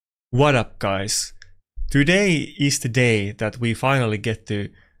What up, guys? Today is the day that we finally get to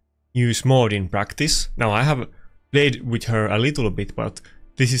use mod in practice. Now, I have played with her a little bit, but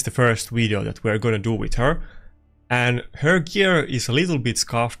this is the first video that we're gonna do with her. And her gear is a little bit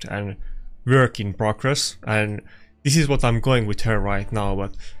scuffed and work in progress, and this is what I'm going with her right now,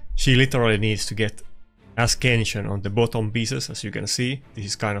 but she literally needs to get ascension on the bottom pieces. As you can see, this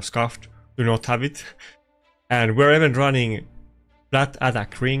is kind of scuffed, do not have it. And we're even running flat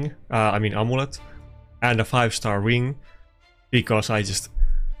attack ring, amulet, and a 5-star ring, because I just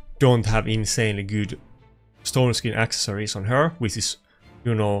don't have insanely good stone skin accessories on her, which is,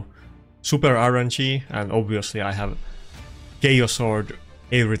 you know, super RNG, and obviously I have Chaos Sword,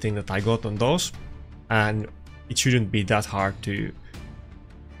 everything that I got on those, and it shouldn't be that hard to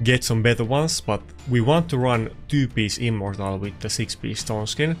get some better ones, but we want to run 2-piece Immortal with the 6-piece stone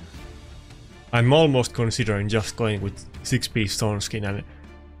skin. I'm almost considering just going with 6-piece stone skin and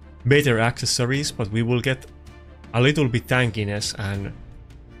better accessories, but we will get a little bit tankiness and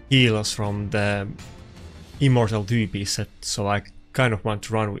heals from the Immortal 2-piece set, so I kind of want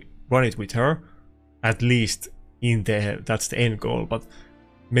to run it with her, at least that's the end goal, but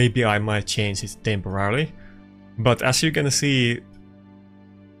maybe I might change it temporarily. But as you can see,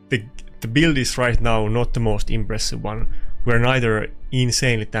 the build is right now not the most impressive one. We're neither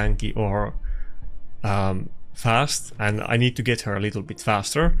insanely tanky or fast, and I need to get her a little bit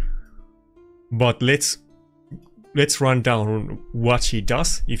faster. But let's run down what she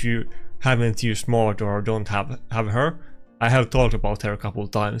does. If you haven't used mod or don't have her, I have talked about her a couple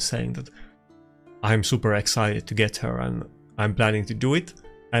times, saying that I'm super excited to get her and I'm planning to do it,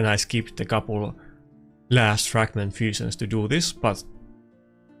 and I skipped a couple last fragment fusions to do this. But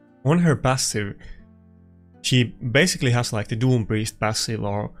on her passive, she basically has like the Doom Priest passive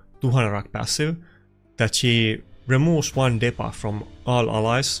or 200 rack passive, that she removes 1 debuff from all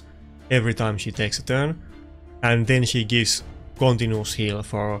allies every time she takes a turn, and then she gives continuous heal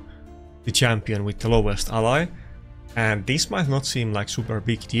for the champion with the lowest ally. And this might not seem like super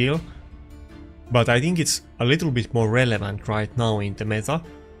big deal, but I think it's a little bit more relevant right now in the meta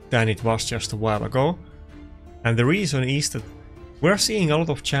than it was just a while ago. And the reason is that we're seeing a lot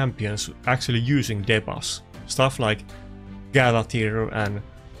of champions actually using debuffs, stuff like Galatir and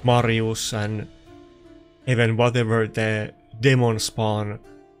Marius, and even whatever the demon spawn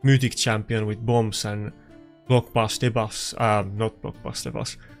mythic champion with bombs and block pass debuffs, not block pass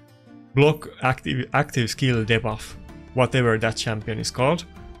debuffs, block active skill debuff, whatever that champion is called,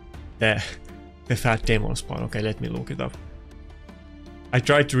 the fat demon spawn. Okay, let me look it up. I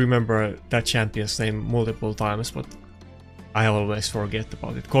tried to remember that champion's name multiple times, but I always forget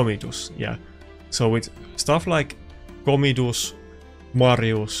about it. Comidus, yeah. So with stuff like Comidus,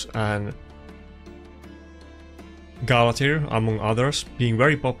 Marius, and Galatir, among others, being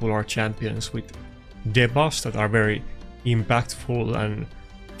very popular champions with debuffs that are very impactful and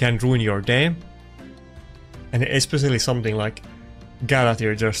can ruin your day. And especially something like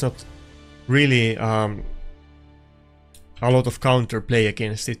Galatir, there's not really a lot of counter play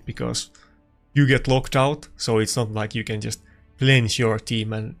against it, because you get locked out, so it's not like you can just cleanse your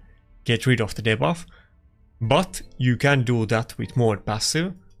team and get rid of the debuff. But you can do that with mod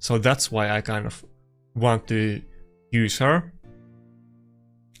passive, so that's why I kind of want to use her.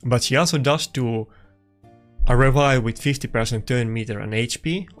 But she also does do a revive with 50% turn meter and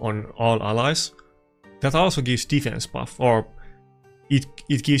HP on all allies. That also gives defense buff, or it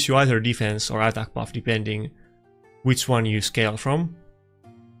gives you either defense or attack buff depending which one you scale from.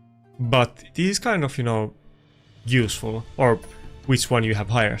 But this is kind of, you know, useful, or which one you have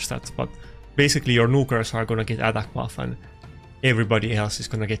higher stats. But basically your nukers are gonna get attack buff and everybody else is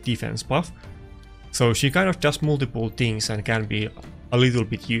gonna get defense buff. So she kind of does multiple things and can be a little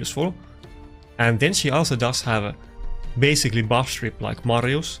bit useful. And then she also does have basically buff strip like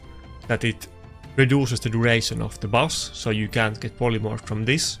Marius, that it reduces the duration of the buffs, so you can't get polymorph from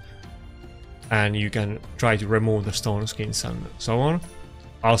this, and you can try to remove the stone skins and so on.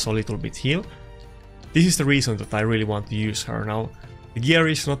 Also a little bit heal. This is the reason that I really want to use her now. The gear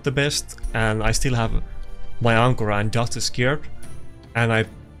is not the best, and I still have my Ankara and Justice gear, and I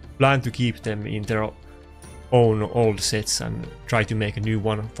plan to keep them in their own old sets and try to make a new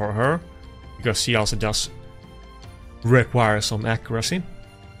one for her, because she also does require some accuracy.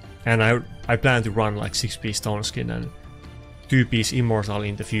 And I plan to run like 6-piece stone skin and 2-piece Immortal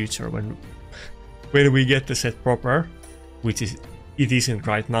in the future when we get the set proper, which it isn't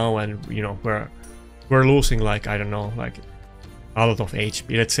right now, and you know, we're losing like, I don't know, like a lot of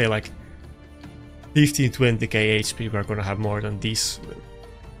HP. Let's say like 15-20k HP we're gonna have more than this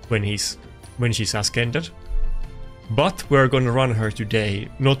when she's ascended. But we're gonna run her today,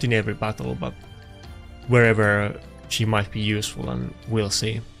 not in every battle, but wherever she might be useful, and we'll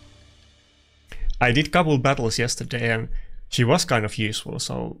see. I did couple battles yesterday and she was kind of useful,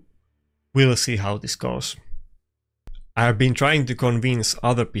 so we'll see how this goes. I've been trying to convince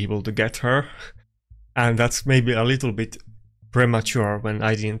other people to get her, and that's maybe a little bit premature when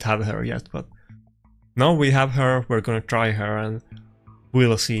I didn't have her yet, but now we have her, we're gonna try her, and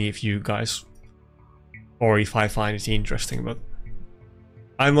we'll see if you guys, or if I find it interesting, but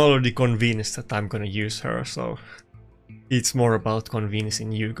I'm already convinced that I'm gonna use her, so it's more about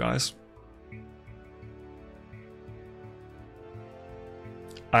convincing you guys.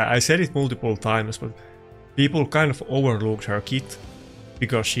 I said it multiple times, but people kind of overlooked her kit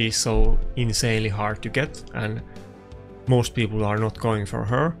because she's so insanely hard to get and most people are not going for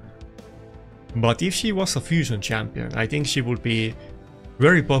her. But if she was a fusion champion, I think she would be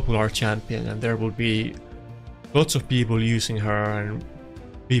very popular champion and there would be lots of people using her and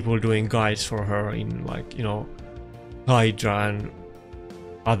people doing guides for her in, like, you know, Hydra and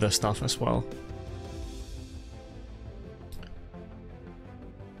other stuff as well.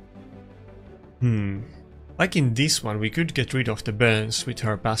 Like in this one, we could get rid of the burns with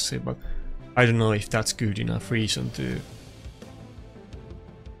her passive, but I don't know if that's good enough reason to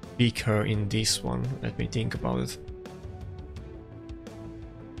pick her in this one. Let me think about it.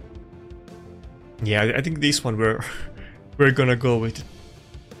 Yeah, I think this one we're gonna go with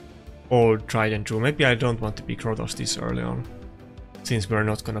old tried and true. Maybe I don't want to pick Rotos this early on, since we're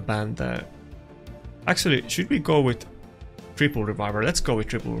not gonna ban the... Actually, should we go with triple reviver? Let's go with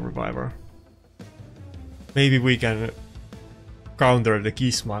triple reviver. Maybe we can counter the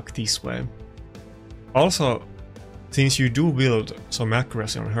Kismak this way. Also, since you do build some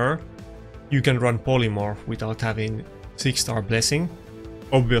accuracy on her, you can run polymorph without having 6-star blessing.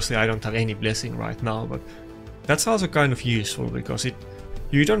 Obviously I don't have any blessing right now, but that's also kind of useful because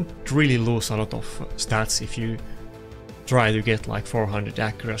you don't really lose a lot of stats if you try to get like 400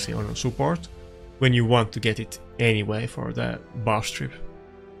 accuracy on support when you want to get it anyway for the buff strip.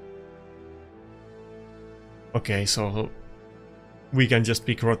 Okay, so we can just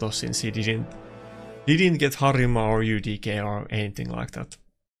pick Rotos since he didn't get Harima or UDK or anything like that.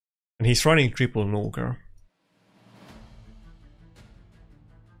 And he's running triple nuker.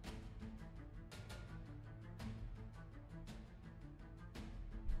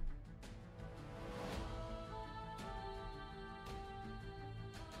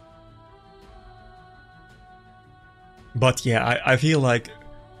 But yeah, I feel like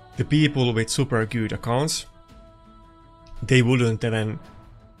the people with super good accounts, they wouldn't even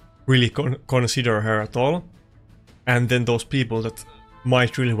really consider her at all. And then those people that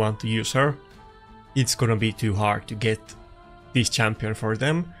might really want to use her, it's gonna be too hard to get this champion for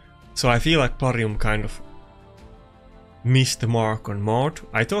them. So I feel like Parium kind of missed the mark on Maud.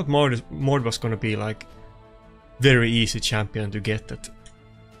 I thought Maud was gonna be like very easy champion to get that.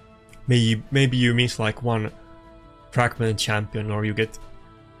 Maybe you miss like one fragment champion or you get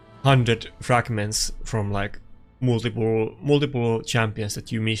 100 fragments from like multiple champions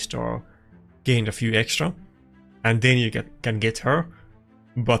that you missed or gained a few extra, and then you can get her.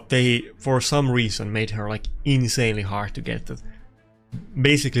 But they, for some reason, made her like insanely hard to get. That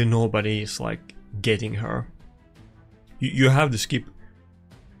basically nobody is like getting her. You have to skip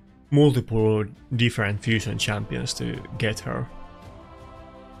multiple different fusion champions to get her,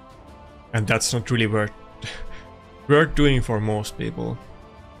 and that's not really worth doing for most people.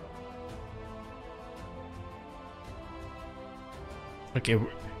 Okay,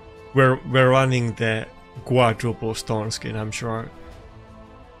 we're running the quadruple stone skin. I'm sure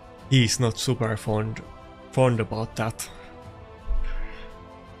he's not super fond about that.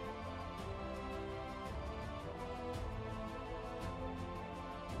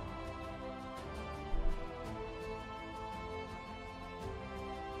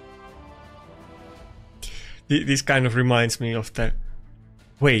 This kind of reminds me of the...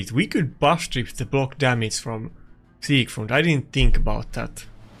 Wait, we could buff strip the block damage from Siegfried. I didn't think about that.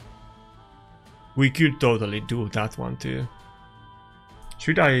 We could totally do that one too.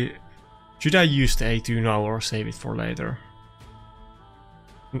 Should I use the A2 now or save it for later?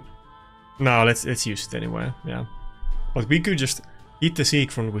 No, let's use it anyway, yeah. But we could just hit the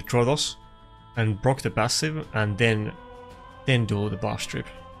Siegfried with Rotos and proc the passive and then do the buff strip.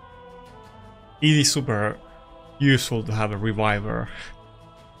 It is super useful to have a reviver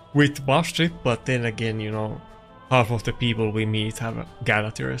with buff strip, but then again, you know, half of the people we meet have a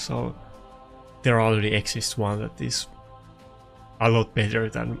Galatir, so there already exists one that is a lot better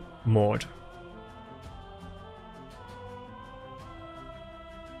than Maud.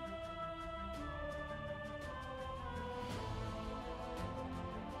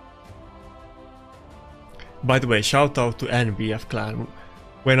 by the way, shout out to NBF clan.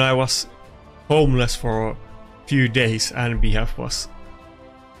 When I was homeless for a few days, NBF was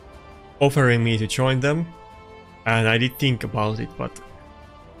offering me to join them, and I did think about it, but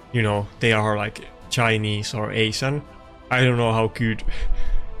you know, they are like Chinese or Asian. I don't know how good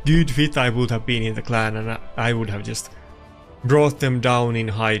fit I would have been in the clan, and I would have just brought them down in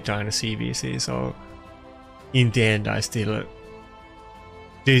Hydra and CVC, so in the end I still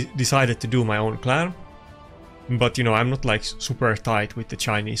decided to do my own clan. But you know, I'm not like super tight with the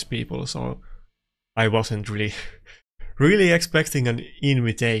Chinese people, so I wasn't really really expecting an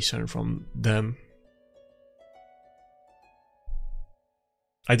invitation from them.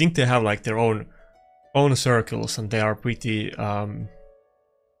 I think they have like their own circles, and they are pretty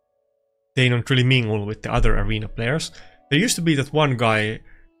they don't really mingle with the other arena players. There used to be that one guy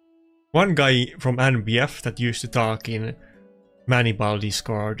from NBF that used to talk in Manibal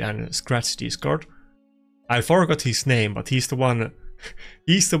Discord and Scratch Discord. I forgot his name, but he's the one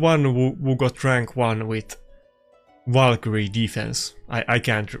who got rank 1 with Valkyrie defense. I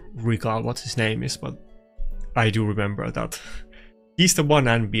can't recall what his name is, but I do remember that. He's the one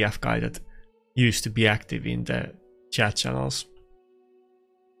NBF guy that used to be active in the chat channels.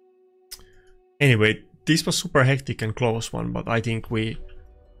 Anyway, this was super hectic and close one, but I think we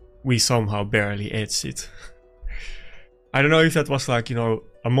somehow barely edged it. I don't know if that was like, you know,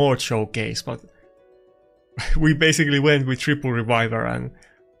 a mod showcase, but we basically went with triple reviver, and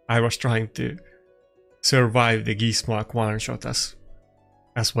I was trying to survive the Gizmark one shot as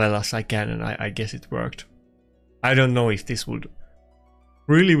well as I can, and I guess it worked. I don't know if this would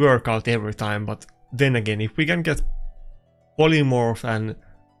really work out every time, but then again, if we can get Polymorph on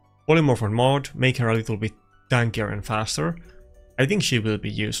mod, make her a little bit tankier and faster, I think she will be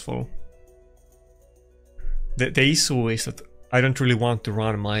useful. The issue is that I don't really want to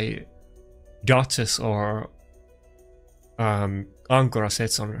run my Duchess or Ankara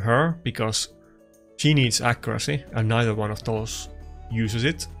sets on her, because she needs accuracy and neither one of those uses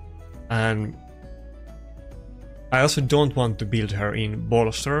it, and I also don't want to build her in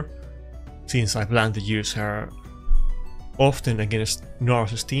Bolster, since I plan to use her often against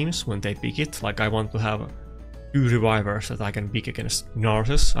Narcissus teams when they pick it. Like, I want to have 2 revivers that I can pick against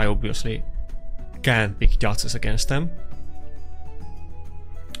Narcissus. I obviously can't pick Duchess against them.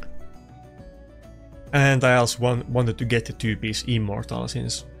 And I also wanted to get the 2-piece Immortal,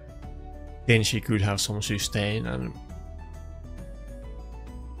 since then she could have some sustain, and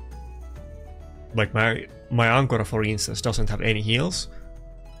like my Ankara, for instance, doesn't have any heals,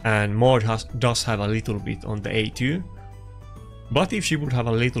 and Maud does have a little bit on the A2, but if she would have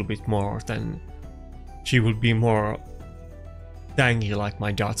a little bit more, then she would be more tanky like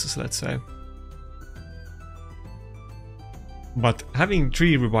my Duchess, let's say. But having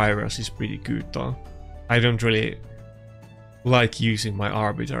 3 revivers is pretty good though. I don't really like using my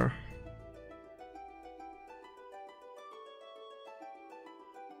Arbiter.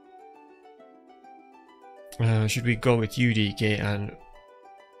 Should we go with UDK and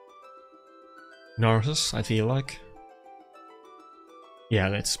Narcissus, I feel like? Yeah,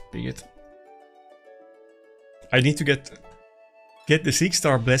 let's pick it. I need to get the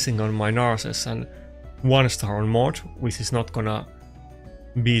 6-star blessing on my Narcissus and 1-star on mod, which is not gonna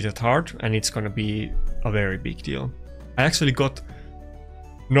be that hard, and it's gonna be a very big deal. I actually got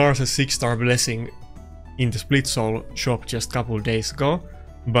Narcissus 6-star blessing in the Split Soul shop just a couple days ago,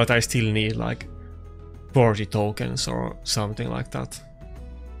 but I still need like 40 tokens or something like that.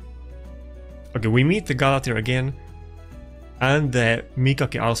 Okay, we meet the Galatir again, and the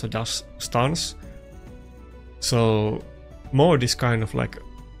Mikake also does stuns, so Maud is kind of like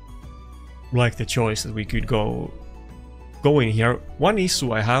the choice that we could go in here. One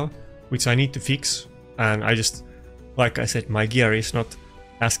issue I have, which I need to fix, and I just, like I said, my gear is not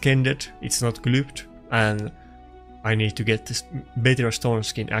as kended, it's not glooped, and I need to get this better stone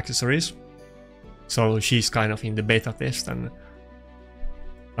skin accessories. So she's kind of in the beta test and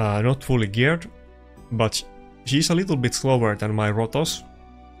not fully geared, but she's a little bit slower than my Rotos.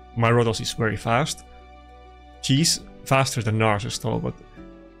 My Rotos is very fast. She's faster than Narcissus though, but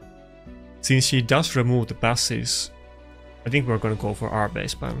since she does remove the passives, I think we're gonna go for our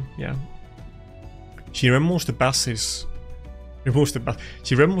base spam, yeah. She removes the passives,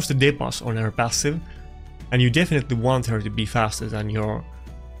 she removes the debuffs on her passive, and you definitely want her to be faster than your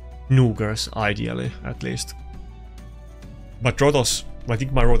Noogers, ideally, at least. But Rotos, I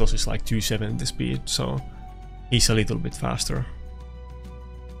think my Rotos is like 270 speed, so he's a little bit faster.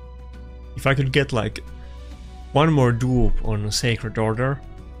 If I could get like one more dupe on Sacred Order,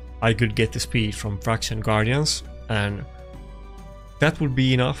 I could get the speed from Fraction Guardians, and that would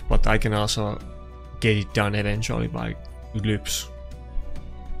be enough, but I can also get it done eventually by loops.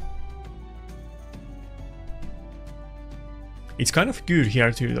 It's kind of good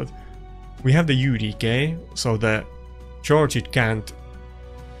here too that we have the UDK, so the charge it can't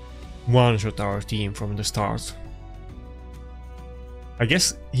one-shot our team from the start. I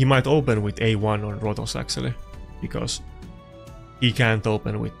guess he might open with A1 on Rotos actually, because he can't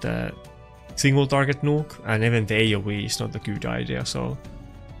open with the single target nuke, and even the AoE is not a good idea, so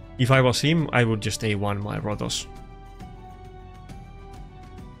if I was him, I would just A1 my Rotos.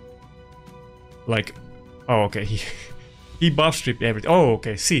 Like, oh okay, he buff stripped everything. Oh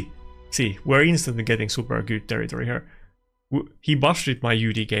okay, see, we're instantly getting super good territory here. He buff stripped my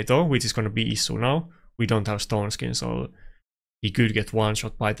UDK though, which is gonna be issue now. We don't have stone skin, so he could get one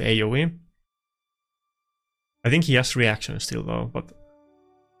shot by the AoE. I think he has reaction still though, but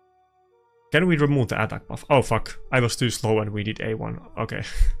can we remove the attack buff? Oh fuck, I was too slow and we did A1. Okay.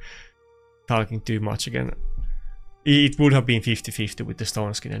 Talking too much again. It would have been 50-50 with the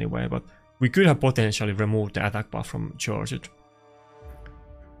stone skin anyway, but we could have potentially removed the attack buff from Charged.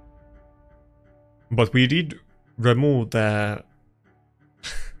 But we did remove the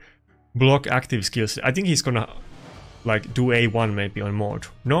block active skills. I think he's gonna like do A1 maybe on Mord.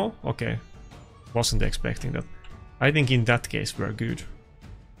 No? Okay. Wasn't expecting that. I think in that case we're good.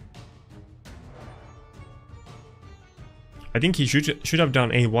 I think he should have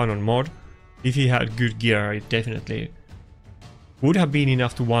done A1 on Mod. If he had good gear, it definitely would have been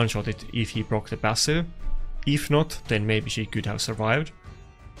enough to one-shot it if he proc the passive. If not, then maybe she could have survived.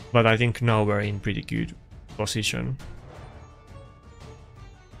 But I think now we're in pretty good position.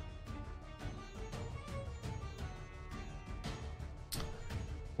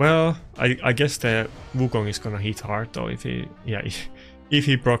 Well, I guess the Wukong is gonna hit hard though if he, yeah, if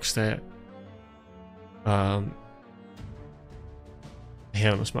he procs the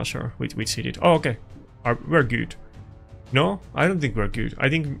Helm Smasher, which he did. Oh, okay, we're good. No, I don't think we're good. I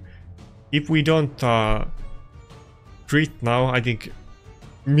think if we don't treat now, I think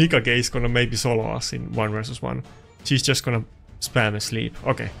Mikage is gonna maybe solo us in 1 versus 1. She's just gonna spam asleep.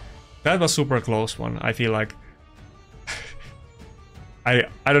 Okay, that was super close one. I feel like I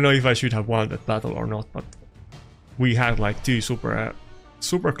don't know if I should have won that battle or not, but we had like 2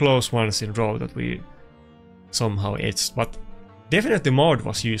 super close ones in a row that we somehow edged. But definitely Maud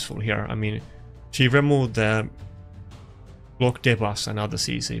was useful here. I mean, she removed the block debuffs and other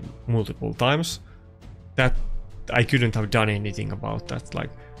CC multiple times. That I couldn't have done anything about that.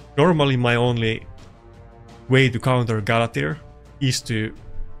 Like, normally my only way to counter Galatir is to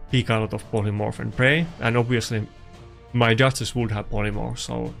pick a lot of polymorph and prey, and obviously my Duchess would have polymorph,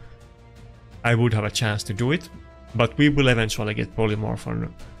 so I would have a chance to do it. But we will eventually get polymorph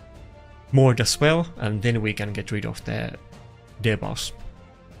on Mord as well, and then we can get rid of the debuffs.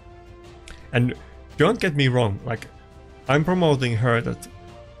 And don't get me wrong, like, I'm promoting her that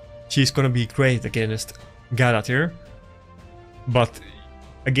she's gonna be great against Galatir, but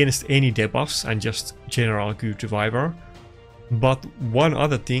against any debuffs and just general good reviver. But one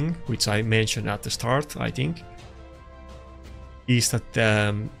other thing, which I mentioned at the start, I think, is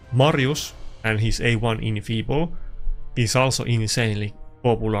that Marius and his A1 Enfeeble is also insanely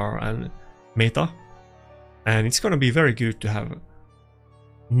popular and meta, and it's gonna be very good to have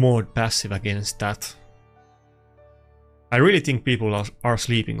Mod passive against that. I really think people are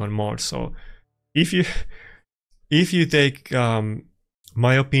sleeping on Mod, so if you take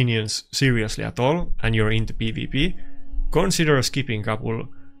my opinions seriously at all and you're into PvP, consider skipping a couple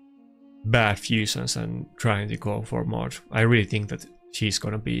bad fusions and trying to go for Mod. I really think that she's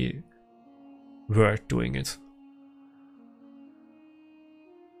gonna be worth doing it.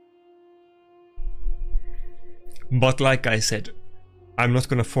 But like I said, I'm not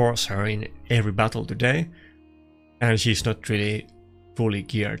gonna force her in every battle today, and she's not really fully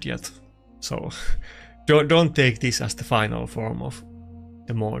geared yet. So don't take this as the final form of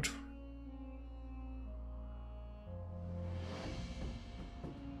the Mod.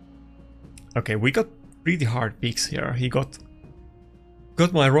 Okay, we got pretty hard picks here. He got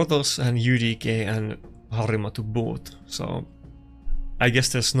my Rotos and UDK and Harima to boot, so I guess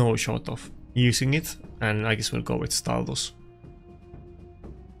there's no shot of using it, and I guess we'll go with Staldus.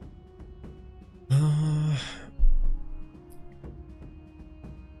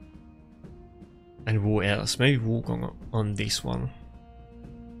 And who else? Maybe Wukong on this one.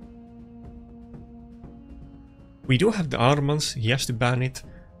 We do have the Armans, he has to ban it.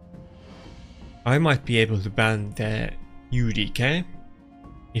 I might be able to ban the UDK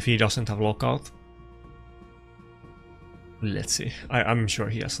if he doesn't have lockout. Let's see. I'm sure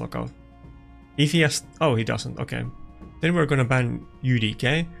he has lockout. If he has... oh, he doesn't. Okay. Then we're gonna ban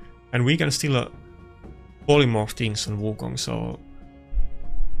UDK, and we can still polymorph things on Wukong, so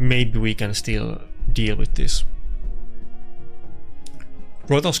maybe we can still deal with this.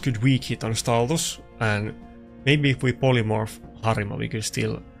 Protoss could weak hit on Staldos, and maybe if we polymorph Harima we could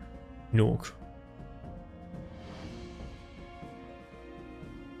still nuke.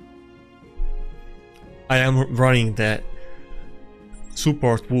 I am running the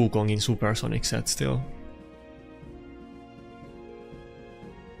support Wukong in supersonic set still.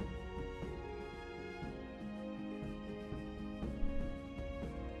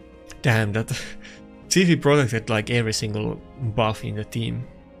 Damn, that Tiffy protected like every single buff in the team.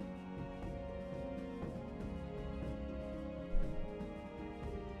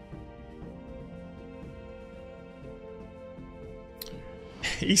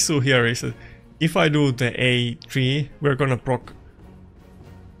 Issue here is that if I do the A3, we're gonna proc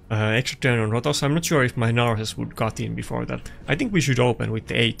extra turn on Rotos. I'm not sure if my Narses would cut in before that. I think we should open with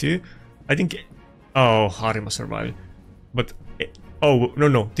the A2. I think... Oh, Harima survived. But... Oh,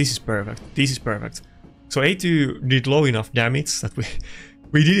 no, this is perfect. This is perfect. So A2 did low enough damage that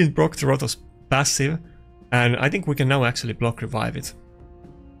we didn't proc the Rotos passive. And I think we can now actually block revive it.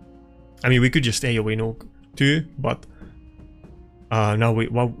 I mean, we could just AoE nuke too, but... now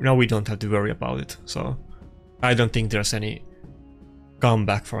we don't have to worry about it, so I don't think there's any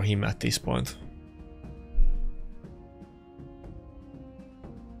comeback for him at this point.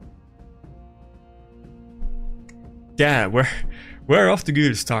 Yeah, we're off to a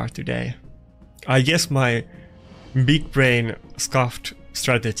good start today. I guess my big brain scuffed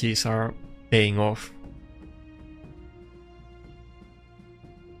strategies are paying off.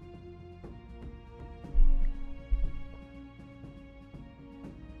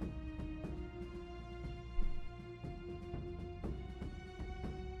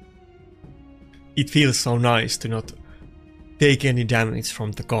 It feels so nice to not take any damage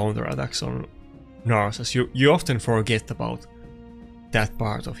from the counter attacks on Narses. You often forget about that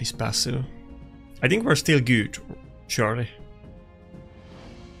part of his passive. I think we're still good, surely.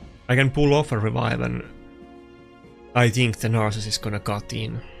 I can pull off a revive and I think the Narses is gonna cut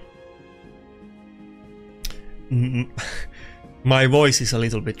in. My voice is a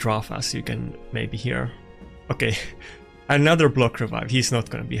little bit rough, as you can maybe hear. Okay, another block revive. He's not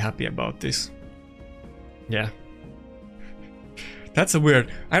gonna be happy about this. Yeah. That's a weird...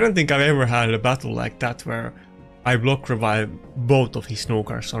 I don't think I've ever had a battle like that where I block revive both of his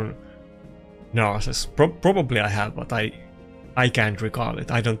nukers on Narses. Probably I have, but I can't recall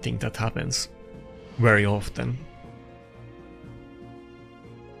it. I don't think that happens very often.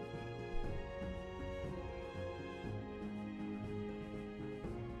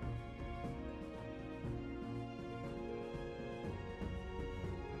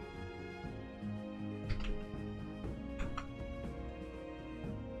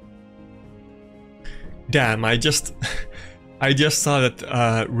 Damn, I just saw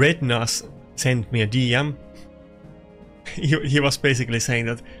that Red Nas sent me a DM. He was basically saying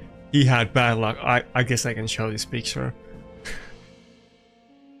that he had bad luck. I guess I can show this picture.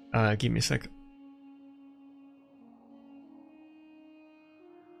 Give me a sec.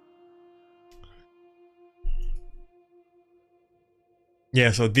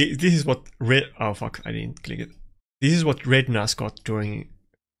 Yeah, so this is what oh fuck, I didn't click it. This is what Red Nas got during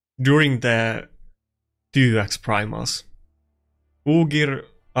the 2x primals. Ugir,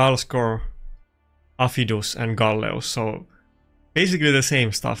 Alskor, Afidus and Galleus, so basically the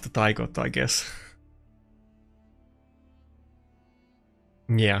same stuff that I got, I guess.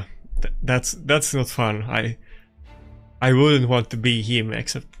 Yeah, that's not fun. I wouldn't want to be him,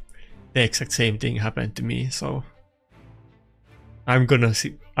 except the exact same thing happened to me, so I'm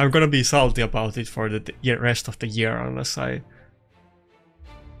gonna be salty about it for the rest of the year unless I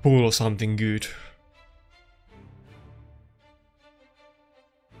pull something good.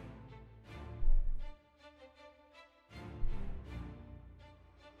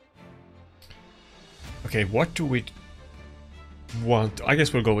 Okay, what do we want? I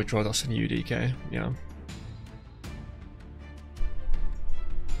guess we'll go with Rotos and UDK, yeah.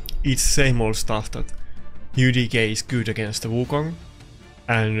 It's the same old stuff that UDK is good against the Wukong,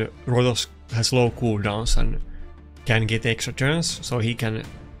 and Rotos has low cooldowns and can get extra turns, so he can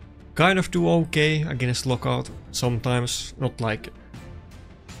kind of do okay against Lockout sometimes, not like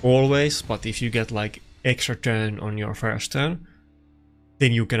always, but if you get like extra turn on your first turn,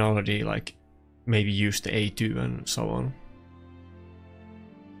 then you can already like maybe use the A2 and so on.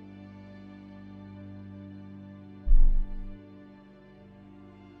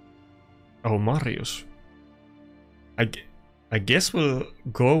 Oh, Marius. I guess we'll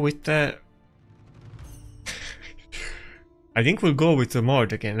go with the... I think we'll go with the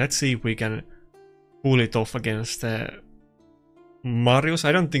mod again. Let's see if we can pull it off against Marius.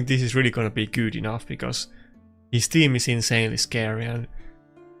 I don't think this is really gonna be good enough because his team is insanely scary and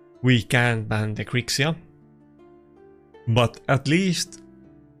we can ban the Grixia. But at least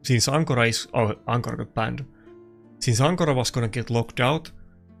since Ankara got banned, since Ankara was gonna get locked out,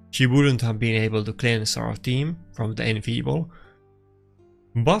 she wouldn't have been able to cleanse our team from the Enfeeble.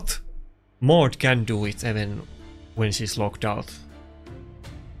 But Maud can do it even when she's locked out.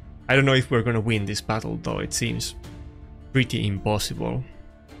 I don't know if we're gonna win this battle though, it seems pretty impossible.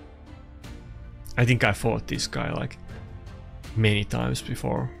 I think I fought this guy like many times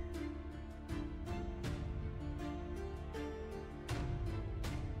before.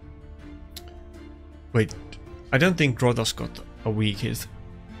 Wait, I don't think Rotos got a weak hit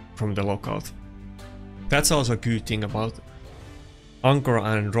from the lockout. That's also a good thing about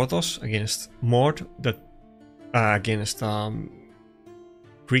Ankara and Rotos against Maud, that against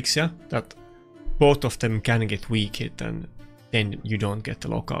Grixia, that both of them can get weak hit and then you don't get the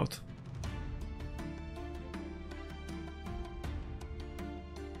lockout.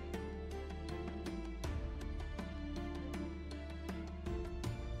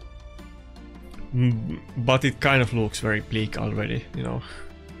 But it kind of looks very bleak already, you know.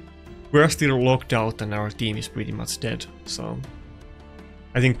 We're still locked out and our team is pretty much dead, so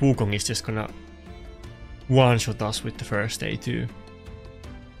I think Wukong is just gonna one-shot us with the first A2.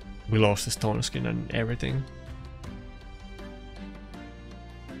 We lost the stone skin and everything.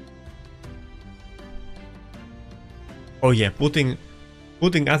 Oh yeah, putting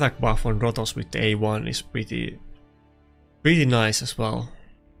attack buff on Rotos with the A1 is pretty nice as well.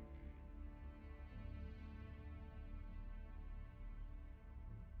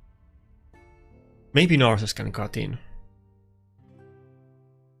 Maybe Narcissus can cut in.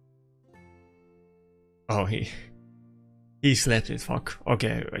 Oh, he slept it, fuck.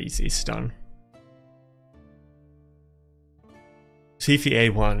 Okay, it's done. Siphi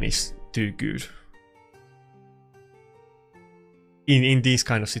A1 is too good. In these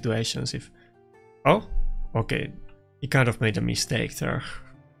kind of situations, if... Oh, okay. He kind of made a mistake there.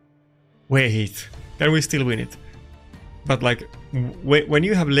 Wait, can we still win it? But like, when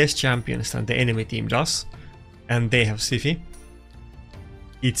you have less champions than the enemy team does, and they have Siphi,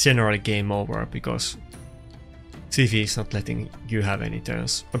 it's generally game over because Siphi is not letting you have any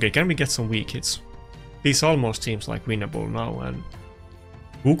turns. Okay, can we get some weak hits? This almost seems like winnable now, and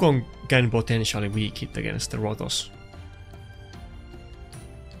Wukong can potentially weak hit against the Rotos.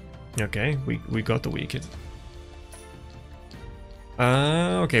 Okay, we got the weak hit.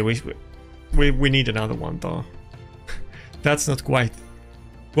 Okay, we need another one though. That's not quite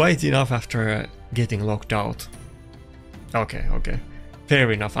enough after getting locked out. Okay,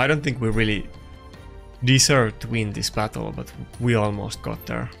 fair enough. I don't think we really deserve to win this battle, but we almost got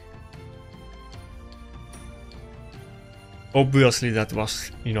there. Obviously that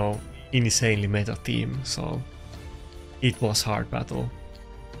was, you know, insanely meta team, so it was hard battle.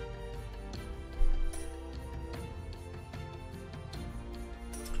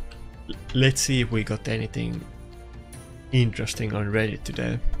 Let's see if we got anything interesting on Reddit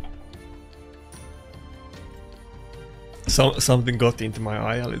today. Something got into my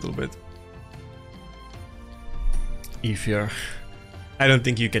eye a little bit. If you're... I don't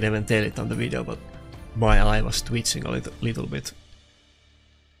think you can even tell it on the video, but my eye was twitching a little bit.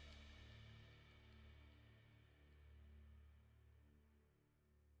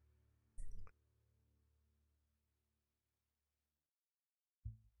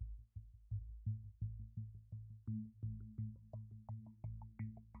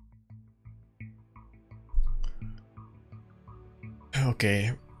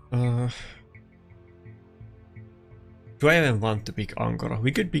 Okay, do I even want to pick Ankara?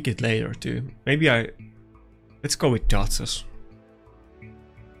 We could pick it later too. Maybe let's go with Datsus.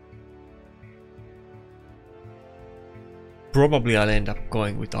 Probably I'll end up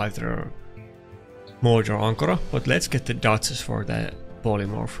going with either Maud or Ankara, but let's get the Datsus for the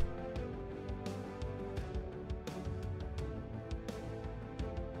polymorph.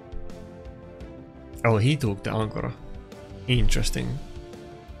 Oh, he took the Ankara. Interesting.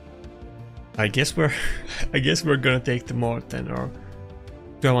 I guess we're gonna take the Maud then, or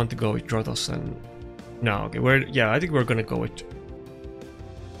do I want to go with Rotos and... No, okay, I think we're gonna go with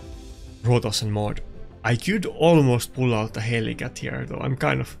Rotos and Maud. I could almost pull out the Helicat here though. I'm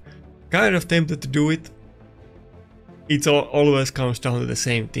kind of tempted to do it. It always comes down to the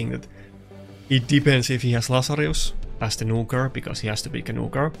same thing, that it depends if he has Lazarus as the nuker, because he has to pick a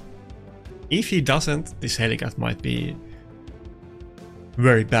nuker. If he doesn't, this Helicat might be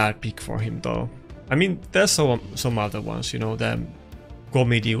very bad pick for him though. I mean, there's some other ones, you know, the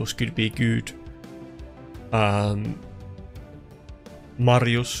Comedius could be good.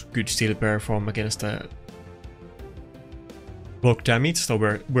 Marius could still perform against the block damage, so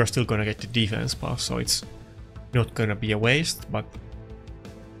we're still gonna get the defense buff, so it's not gonna be a waste, but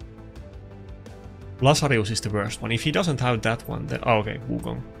Lazarus is the worst one. If he doesn't have that one, then oh, okay,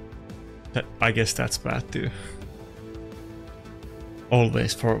 Wukong. I guess that's bad too.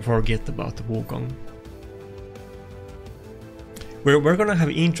 Always forget about the Wukong. We're gonna have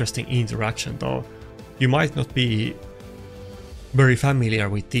interesting interaction though. You might not be very familiar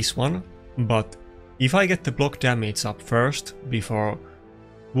with this one, but if I get the block damage up first before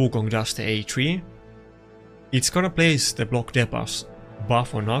Wukong does the A3, it's gonna place the block debuff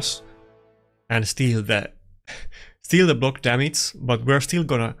buff on us and steal the block damage, but we're still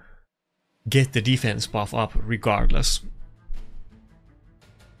gonna get the defense buff up regardless.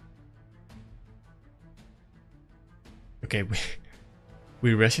 Okay,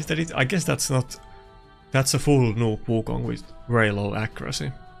 we resisted it. I guess that's a full nuke Wukong with very low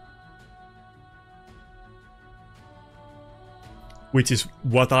accuracy. Which is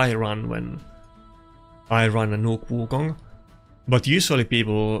what I run when I run a nuke Wukong. But usually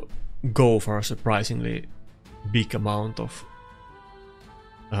people go for a surprisingly big amount of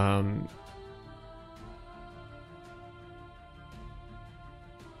I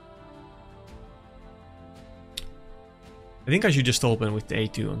think I should just open with the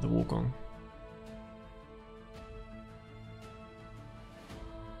A2 on the Wukong.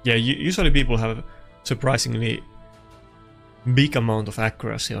 Yeah, usually people have surprisingly big amount of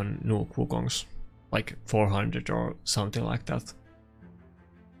accuracy on nuke Wukongs, like 400 or something like that.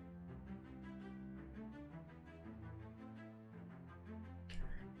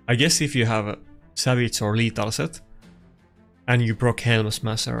 I guess if you have a Savage or Lethal set, and you proc Helm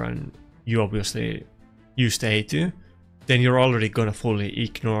Smasher and you obviously use the A2, then you're already gonna fully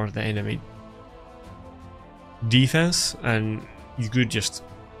ignore the enemy defense, and you could just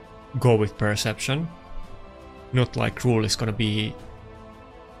go with Perception. Not like Rule is gonna be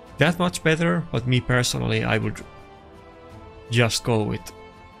that much better, but me personally, I would just go with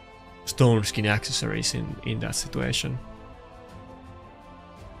Stone Skin accessories in that situation.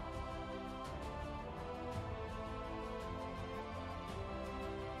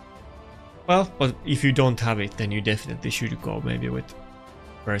 Well, but if you don't have it, then you definitely should go maybe with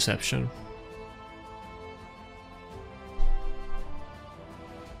Perception.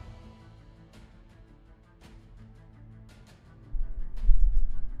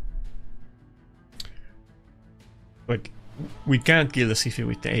 Like, we can't kill the Siphi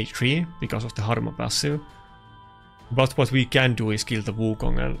with the A3 because of the Harma passive, but what we can do is kill the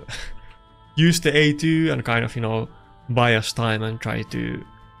Wukong and use the A2 and kind of, you know, buy us time and try to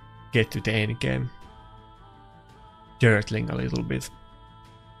get to the end game, turtling a little bit.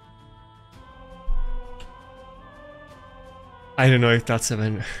 I don't know if that's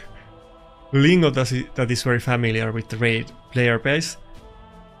even lingo that is very familiar with the raid player base.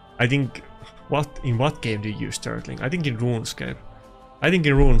 I think in what game do you use turtling? I think in RuneScape. I think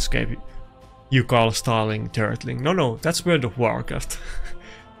in RuneScape you call stalling turtling. No, that's World of Warcraft.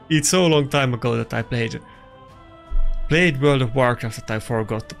 It's so long time ago that I played World of Warcraft that I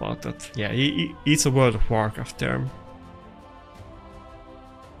forgot about that. Yeah, it's a World of Warcraft term.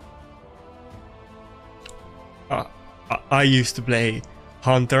 I used to play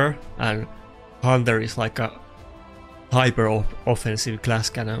Hunter, and Hunter is like a hyper offensive glass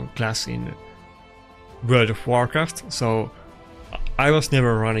cannon class in World of Warcraft, so I was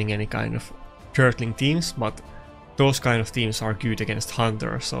never running any kind of turtling teams, but those kind of teams are good against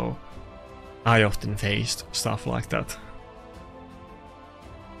Hunter, so I often faced stuff like that.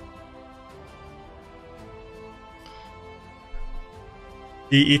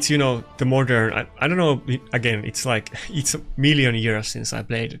 It's, you know, the modern, I don't know, again, it's like, it's a million years since I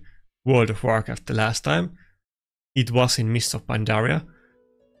played World of Warcraft the last time. It was in Mists of Pandaria,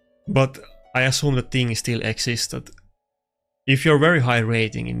 but I assume the thing still exists, that if you're very high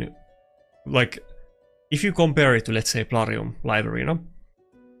rating in, like, if you compare it to, let's say, Plarium Live Arena,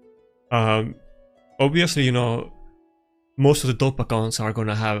 obviously, you know, most of the top accounts are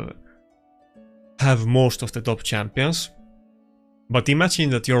gonna have most of the top champions, but imagine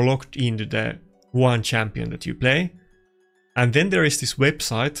that you're locked into the one champion that you play, and then there is this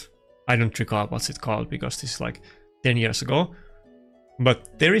website, I don't recall what's it called because this is like 10 years ago,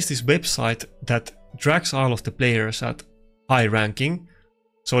 but there is this website that tracks all of the players at high ranking.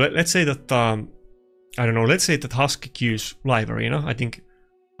 So let's say that, I don't know, let's say that Husky queues Live Arena. I think,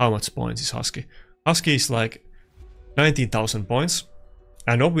 how much points is Husky? Husky is like 19,000 points.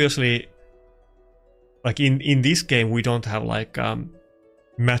 And obviously, like in this game, we don't have like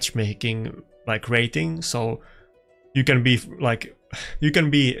matchmaking, like rating, so you can be like you can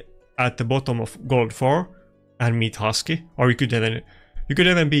be at the bottom of gold 4 and meet Husky, or you could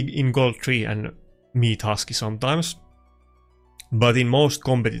even be in gold 3 and meet Husky sometimes. But in most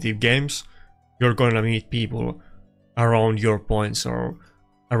competitive games, you're gonna meet people around your points or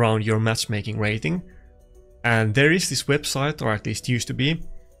around your matchmaking rating. And there is this website, or at least used to be,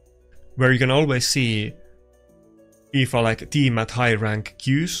 where you can always see if a team at high rank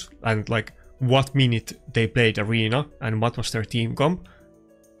queues and like what minute they played arena and what was their team comp.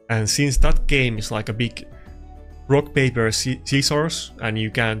 And since that game is like a big rock paper scissors, and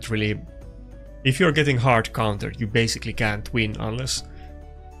you can't really, if you're getting hard countered, you basically can't win unless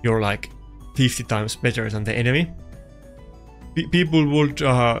you're like 50 times better than the enemy. People would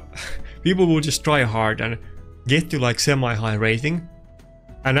just try hard and get to like semi-high rating,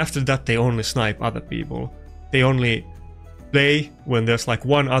 and after that they only snipe other people. They only play when there's like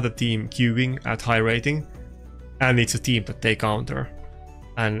one other team queuing at high rating, and it's a team that they counter.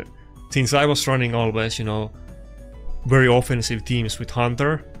 And since I was running always, you know, very offensive teams with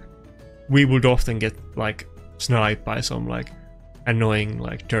Hunter, we would often get like sniped by some like annoying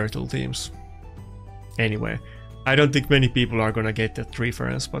like turtle teams. Anyway, I don't think many people are gonna get that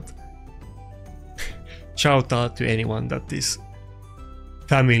reference, but shout out to anyone that is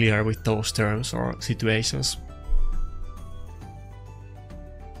familiar with those terms or situations.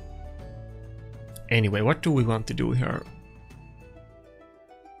 Anyway, what do we want to do here?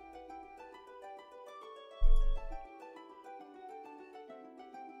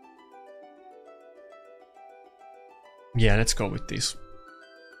 Yeah, let's go with this.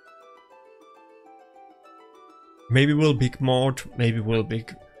 Maybe we'll pick Maud, maybe we'll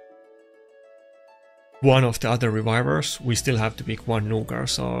pick one of the other revivers. We still have to pick one Nuker,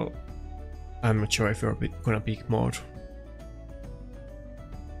 so I'm not sure if we're gonna pick Maud.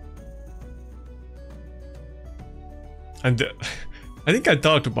 And I think I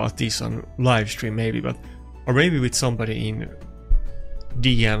talked about this on live stream maybe, but or maybe with somebody in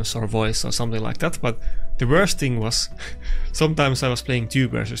DMs or voice or something like that, but the worst thing was sometimes I was playing 2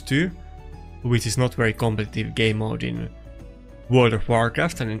 versus 2, which is not very competitive game mode in World of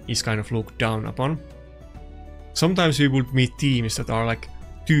Warcraft and is kind of looked down upon. Sometimes we would meet teams that are like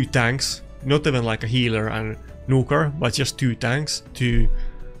 2 tanks, not even like a healer and nuker, but just 2 tanks, 2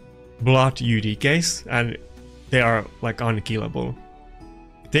 blood UDKs, and they are like unkillable.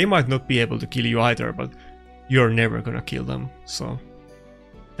 They might not be able to kill you either, but you're never gonna kill them, so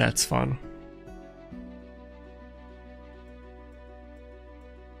that's fun.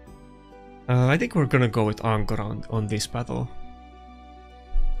 I think we're gonna go with Anchor on this battle.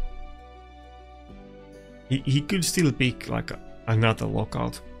 He could still pick like another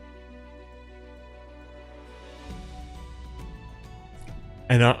lockout.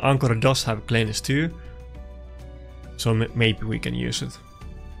 And Anchor does have cleanse too, so maybe we can use it.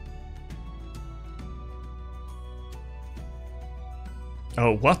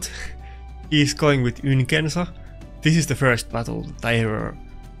 Oh, what? He's going with Unkensa? This is the first battle that I ever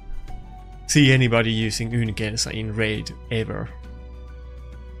see anybody using Unkensa in raid ever.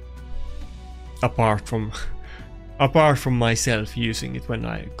 Apart from myself using it when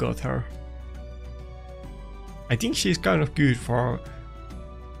I got her. I think she's kind of good for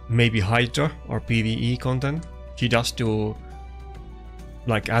maybe Hydra or PvE content. She does do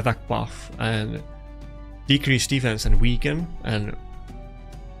like attack buff and decrease defense and weaken and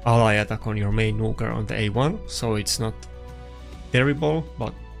ally attack on your main nuker on the A1, so it's not terrible,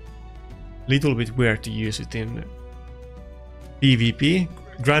 but little bit weird to use it in PvP.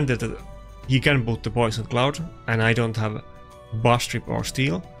 Granted that he can put the poison cloud, and I don't have buff strip or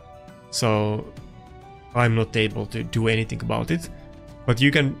steal, so I'm not able to do anything about it. But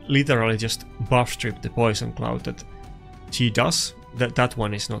you can literally just buff strip the poison cloud that she does. That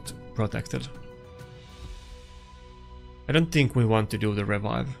one is not protected. I don't think we want to do the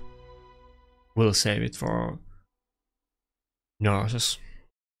revive. We'll save it for Narcissus.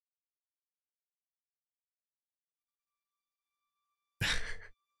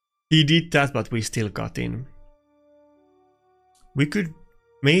 He did that, but we still got in. We could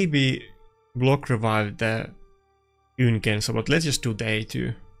maybe block revive the Unkensa, but let's just do the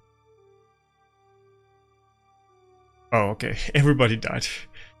A2. Oh, okay. Everybody died.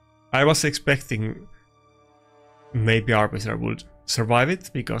 I was expecting maybe Arbiter would survive it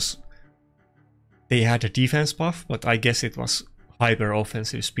because they had a defense buff, but I guess it was hyper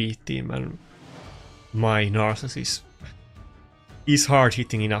offensive speed team and my Narcissus is hard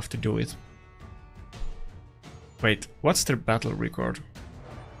hitting enough to do it. Wait, what's their battle record?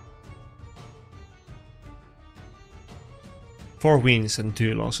 4 wins and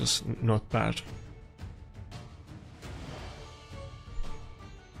 2 losses, not bad.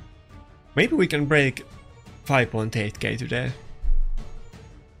 Maybe we can break 5.8k today.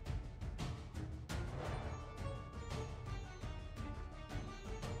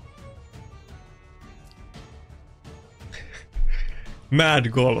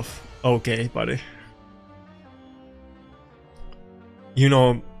 Mad golf. Okay, buddy. You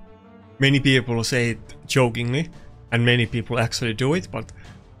know, many people say it jokingly, and many people actually do it, but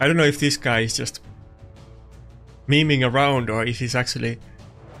I don't know if this guy is just memeing around or if he's actually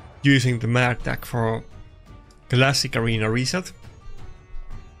using the mad tag for classic arena reset.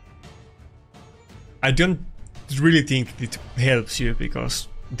 I don't really think it helps you because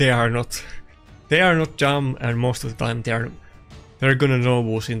they are not dumb, and most of the time they're gonna know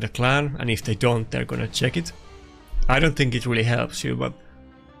who's in the clan, and if they don't, they're gonna check it. I don't think it really helps you, but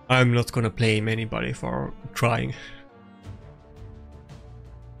I'm not gonna blame anybody for trying.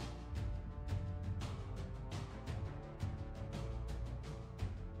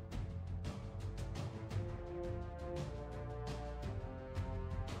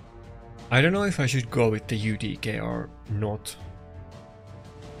 I don't know if I should go with the UDK or not.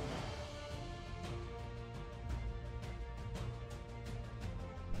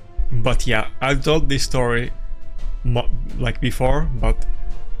 But yeah, I've told this story like before, but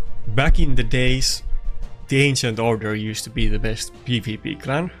back in the days, the Ancient Order used to be the best PvP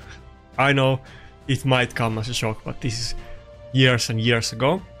clan. I know it might come as a shock, but this is years and years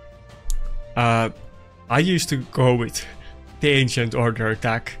ago. I used to go with the Ancient Order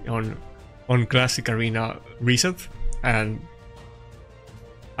attack on Classic Arena reset, and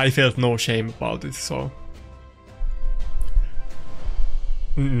I felt no shame about it, so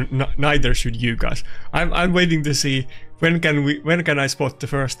neither should you guys. I'm waiting to see when can I spot the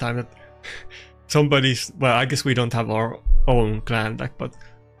first time that somebody's, well, I guess we don't have our own clan deck, but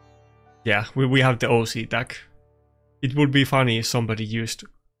yeah, we have the OC deck. It would be funny if somebody used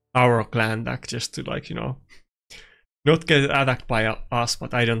our clan deck just to, like, you know, not get attacked by us,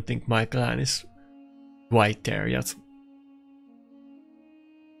 but I don't think my clan is quite there yet.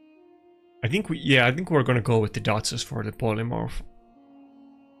 I think we're gonna go with the Duchess for the polymorph.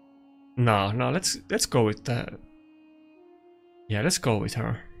 No, let's go with the... Yeah, let's go with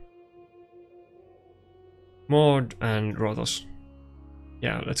her. Maud and Rotos.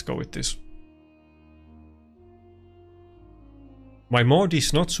 Yeah, let's go with this. My Maud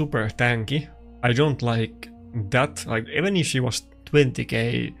is not super tanky. I don't like that. Like, even if she was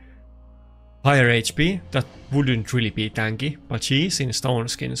 20k higher HP, that wouldn't really be tanky. But she is in Stone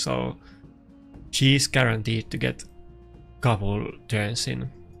Skin, so she is guaranteed to get couple turns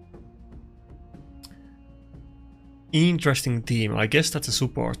in. Interesting team. I guess that's a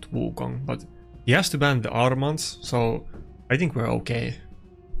support Wukong, but he has to ban the Armands, so I think we're okay.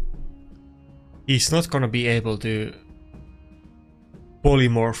 He's not gonna be able to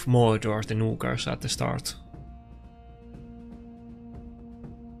polymorph Maud or the Nukers at the start.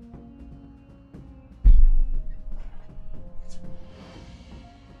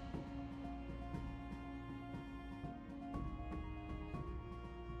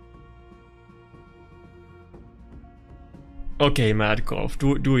 Okay, Mad Golf,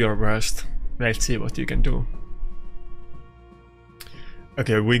 do your worst. Let's see what you can do.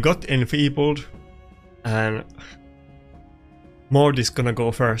 Okay, we got enfeebled, and Maud is gonna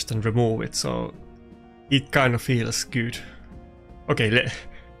go first and remove it, so it kind of feels good. Okay,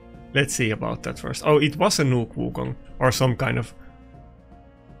 let's see about that first. Oh, it was a Nuke Wukong, or some kind of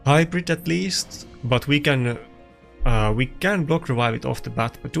hybrid at least, but we can block revive it off the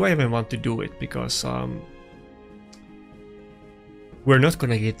bat, but do I even want to do it, because we're not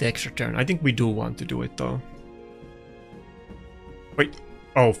gonna get the extra turn. I think we do want to do it though. Wait,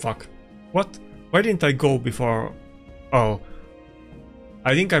 oh fuck. What? Why didn't I go before? Oh,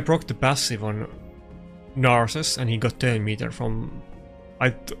 I think I proc the passive on Narcissus and he got turn meter from...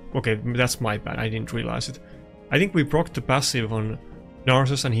 Okay, that's my bad, I didn't realize it. I think we proc the passive on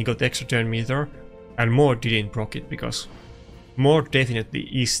Narcissus and he got extra turn meter, and Maud didn't proc it because Maud definitely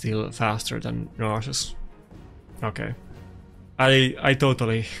is still faster than Narcissus. Okay. I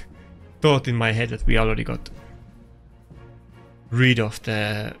totally thought in my head that we already got rid of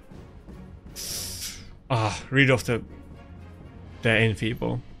the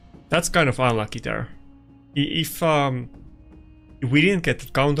enfeeble. That's kind of unlucky there. If we didn't get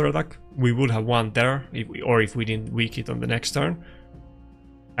the counter attack, we would have won there, if we didn't weak it on the next turn.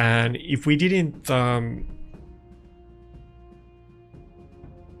 And if we didn't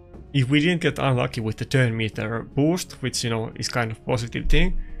get unlucky with the turn meter boost, which, you know, is kind of positive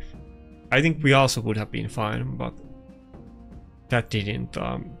thing, I think we also would have been fine, but that didn't.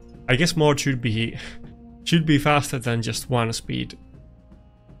 I guess mode should be should be faster than just 1 speed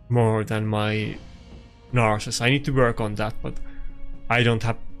more than my Narses. I need to work on that, but I don't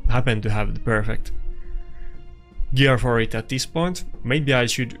happen to have the perfect gear for it at this point. Maybe I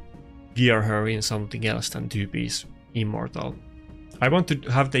should gear her in something else than 2-piece Immortal. I want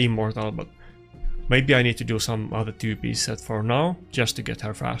to have the Immortal, but maybe I need to do some other 2-piece set for now, just to get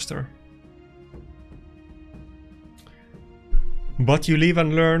her faster. But you live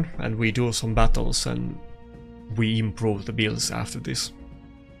and learn, and we do some battles, and we improve the builds after this.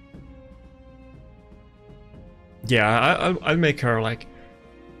 Yeah, I'll make her like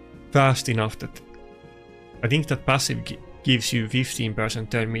fast enough that I think that passive gives you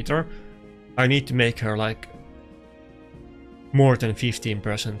 15% turn meter. I need to make her like more than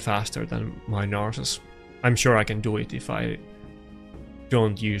 15% faster than my Narses. I'm sure I can do it if I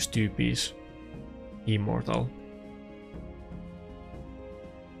don't use 2-piece Immortal.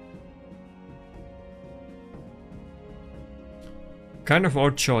 Kind of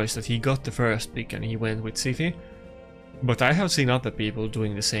odd choice that he got the first pick and he went with Siphi, but I have seen other people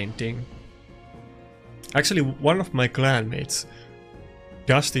doing the same thing. Actually, one of my clanmates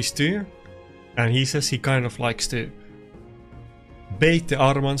does this too, and he says he kind of likes to bait the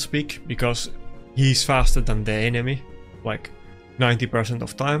Arman's pick because he's faster than the enemy, like 90%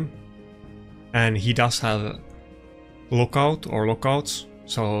 of time, and he does have a lockout or lockouts,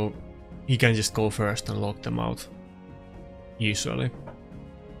 so he can just go first and lock them out, usually.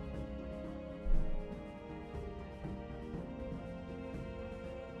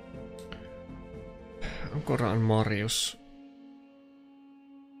 Ancora and Marius.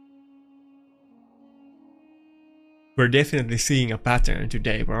 We're definitely seeing a pattern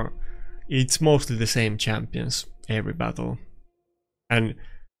today where it's mostly the same champions every battle. And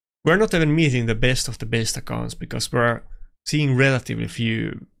we're not even meeting the best of the best accounts because we're seeing relatively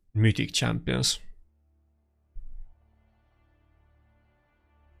few mythic champions.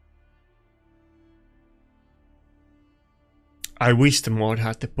 I wish the mod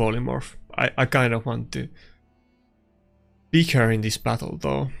had the polymorph. I kind of want to pick her in this battle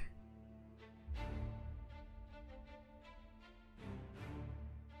though.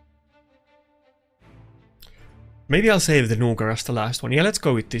 Maybe I'll save the Nugar as the last one. Yeah, let's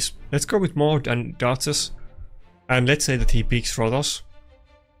go with this. Let's go with Maud and Dartses. And let's say that he picks Rhodos.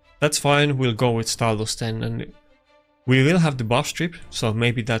 That's fine, we'll go with Stardust then. And we will have the buff strip, so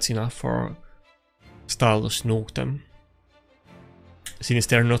maybe that's enough for Stardust nuke them. Since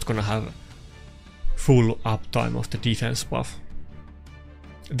they're not gonna have full uptime of the defense buff.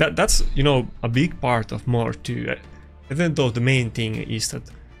 That's, you know, a big part of Maud too. Even though the main thing is that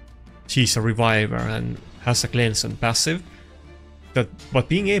she's a reviver and has a cleanse and passive, but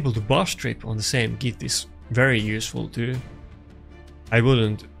being able to buff strip on the same kit is very useful too. I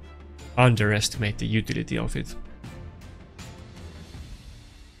wouldn't underestimate the utility of it.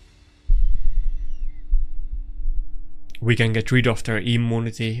 We can get rid of their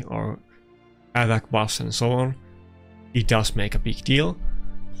immunity or attack buffs and so on. It does make a big deal.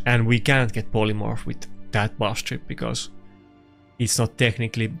 And we can't get polymorph with that buff strip because it's not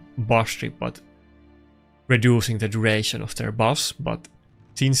technically buff strip but reducing the duration of their buffs, but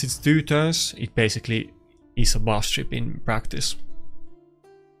since it's 2 turns, it basically is a buff strip in practice.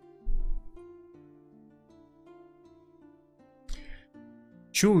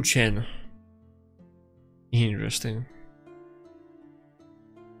 Shu Chen. Interesting.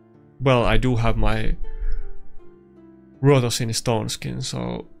 Well, I do have my Rhodos in stone skin,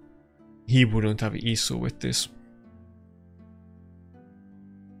 so he wouldn't have issue with this.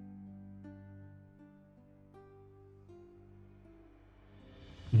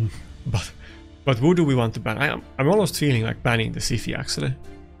 But who do we want to ban? I'm almost feeling like banning the Siphi actually.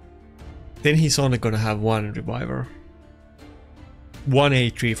 Then he's only gonna have 1 reviver. 1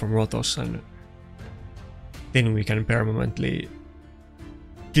 A3 from Rhodos, and then we can permanently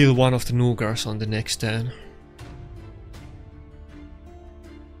kill one of the Nugars on the next turn.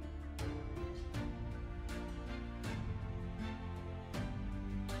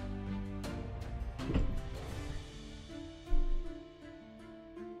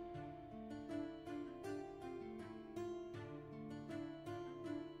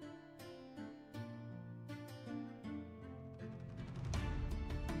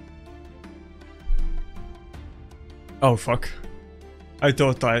 Oh fuck. I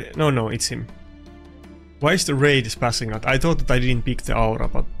thought no, it's him. Why is the raid passing out? I thought that I didn't pick the aura,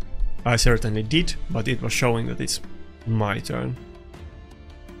 but I certainly did, but it was showing that it's my turn.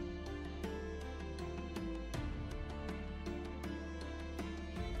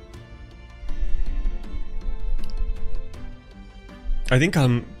 I think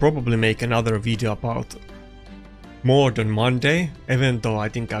I'll probably make another video about Maud on Monday, even though I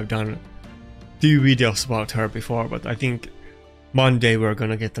think I've done 2 videos about her before, but I think Monday we're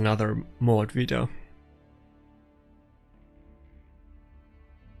gonna get another Maud video.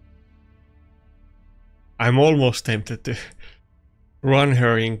 I'm almost tempted to run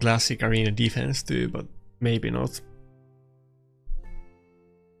her in classic arena defense too, but maybe not.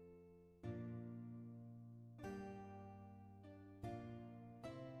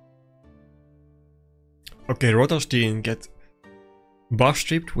 Okay, Rotos didn't get buff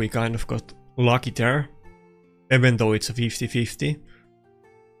stripped, we kind of got lucky there, even though it's a 50-50,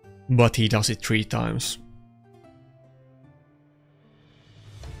 but he does it 3 times.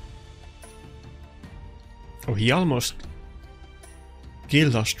 Oh, he almost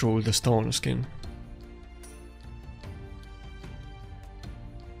killed us through the stone skin.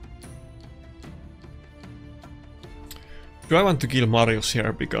 Do I want to kill Marius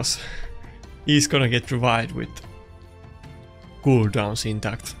here because he's gonna get revived with cooldowns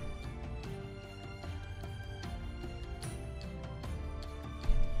intact?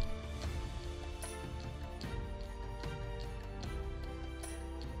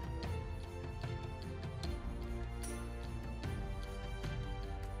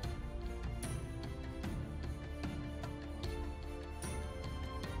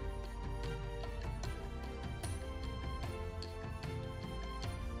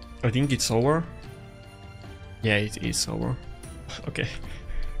 I think it's over. Yeah, it is over. Okay,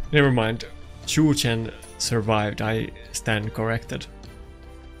 never mind. Shu-Chen survived, I stand corrected.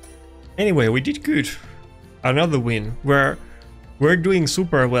 Anyway, we did good. Another win. We're doing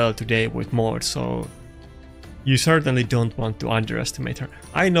super well today with Maud, so you certainly don't want to underestimate her.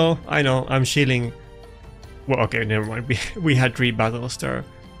 I know, I'm shilling. Well, okay, never mind. We had 3 battles there,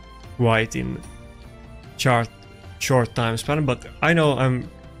 quite in short time span, but I know I'm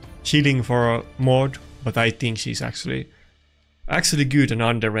shilling for Maud, but I think she's actually good and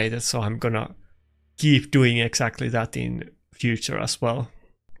underrated, so I'm gonna keep doing exactly that in future as well.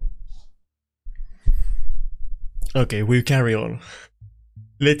 Okay, we'll carry on.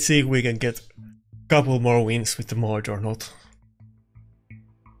 Let's see if we can get a couple more wins with the Maud or not.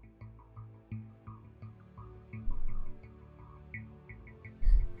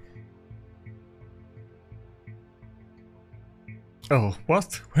 Oh,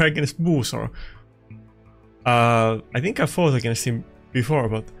 what? We're against Boozor. I think I fought against him before,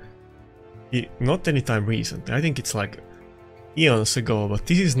 but not anytime recently. I think it's like eons ago, but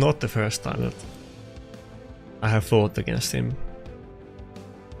this is not the first time that I have fought against him.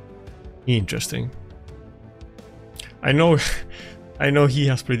 Interesting. I know he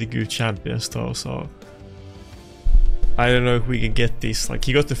has pretty good champions though, so I don't know if we can get this. Like,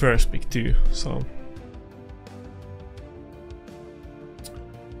 he got the first pick too, so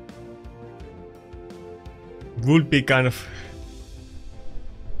would be kind of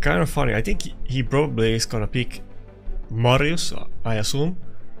funny. I think he probably is gonna pick Marius, I assume.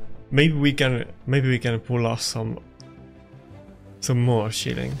 Maybe we can pull off some more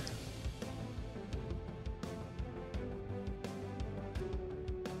shilling.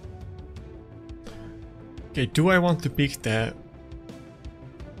 Okay, do I want to pick the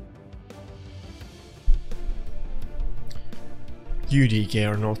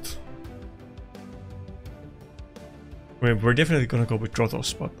UDK or not? I mean, we're definitely gonna go with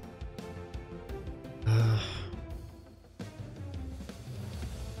Rotos, but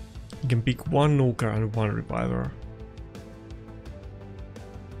you can pick 1 Nuker and 1 Reviver.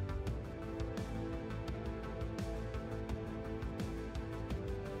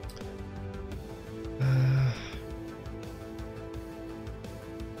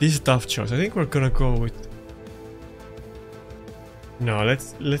 This is a tough choice. I think we're gonna go with. No,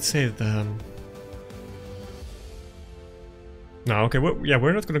 let's say the. No, okay, yeah,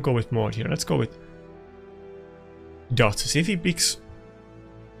 we're not gonna go with Maud here. Let's go with Dots. If he picks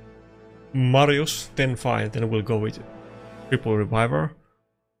Marius, then fine, then we'll go with Triple Reviver.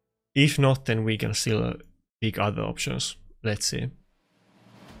 If not, then we can still pick other options. Let's see.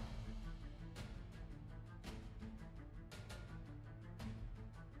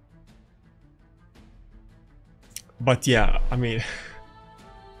 But yeah, I mean,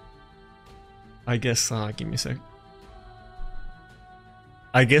 I guess, give me a sec.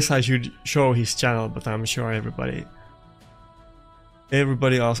 I guess I should show his channel, but I'm sure everybody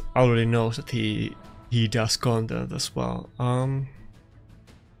else already knows that he does content as well.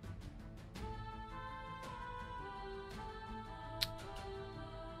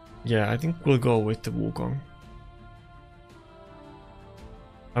 Yeah, I think we'll go with the Wukong.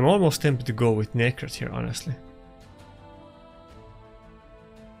 I'm almost tempted to go with Nakarada here, honestly.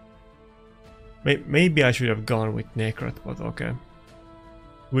 Maybe I should have gone with Nakarada, but okay.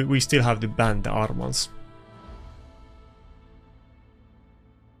 We still have to ban the Armans.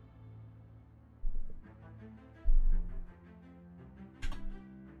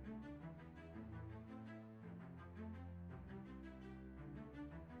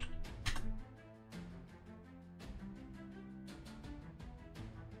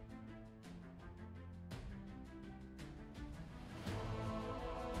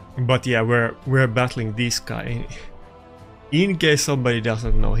 But yeah, we're battling this guy. In case somebody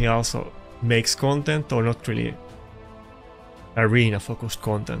doesn't know, he also makes content, or not really arena focused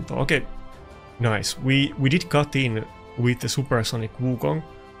content. Okay, nice. We did cut in with the Supersonic Wukong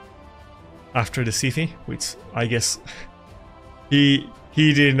after the Siphi, which I guess he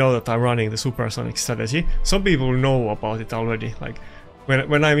didn't know that I'm running the Supersonic strategy. Some people know about it already. Like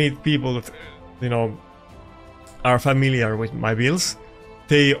when I meet people that, you know, are familiar with my builds,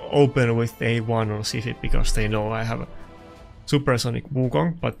 they open with A1 on Siphi because they know I have a Supersonic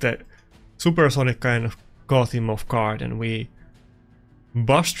Wukong, but the Supersonic kind of caught him off guard and we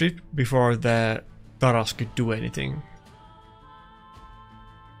busted it before the Taras could do anything.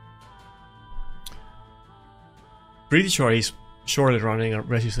 Pretty sure he's surely running a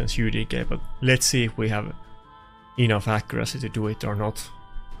Resistance UDK, but let's see if we have enough accuracy to do it or not.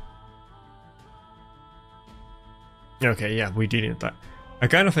 Okay, yeah, we didn't. I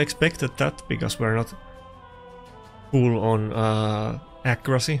kind of expected that because we're not full on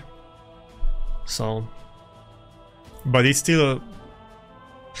accuracy. So, but it's still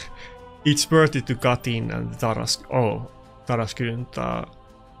it's worth it to cut in, and Taras couldn't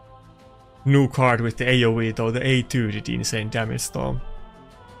nuke hard with the AoE, though the A2 did insane damage though.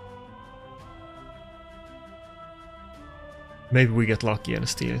 Maybe we get lucky and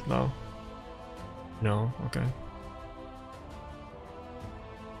steal it now. No, okay.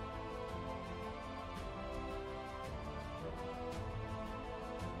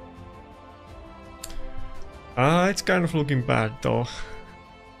 It's kind of looking bad though.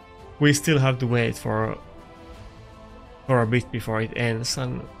 We still have to wait for a bit before it ends,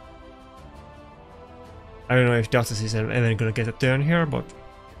 and I don't know if Justice is even gonna get a turn here, but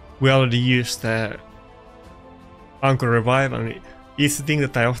we already used the Anchor Revive, and it's the thing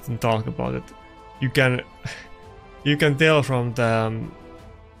that I often talk about, that you can tell from the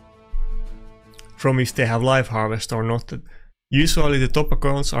from if they have Life Harvest or not. That usually the top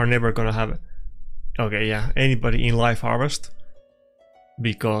accounts are never gonna have anybody in Life Harvest,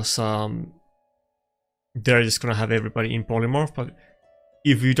 because they're just gonna have everybody in Polymorph. But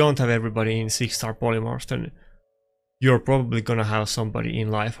if you don't have everybody in 6-star Polymorph, then you're probably gonna have somebody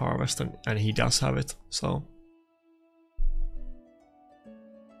in Life Harvest, and he does have it, so.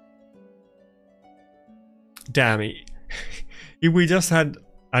 Damn it. If we just had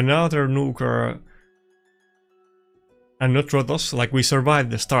another nuker and not Rotos, like we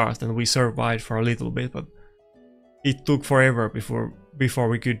survived the start and we survived for a little bit, but it took forever before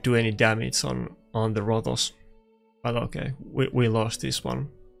we could do any damage on the Rotos. But okay, we lost this one.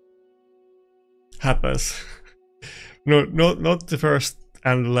 Happens. No, not the first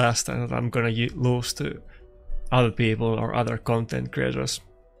and the last time that I'm gonna lose to other people or other content creators.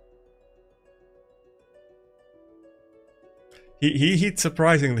 He hit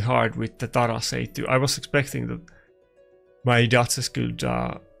surprisingly hard with the Taras A2. I was expecting that my Duchess could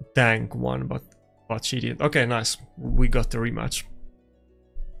tank one, but she didn't. Okay, nice. We got the rematch.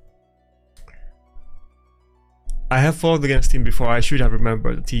 I have fought against him before. I should have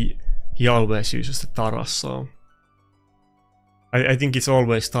remembered that he always uses the Taras, so I think it's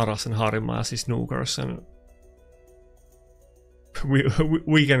always Taras and Harima as his nukers, and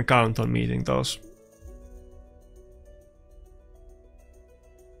we can count on meeting those.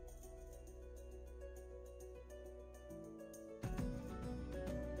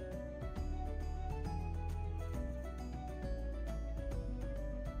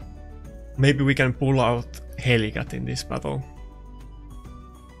 Maybe we can pull out Helicat in this battle.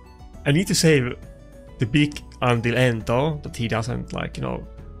 I need to save the big until end though, that he doesn't, like, you know,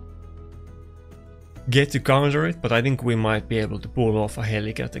 get to counter it, but I think we might be able to pull off a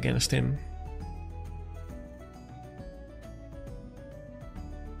Helicat against him.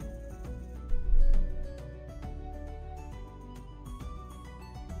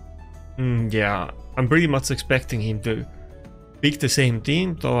 Yeah, I'm pretty much expecting him to pick the same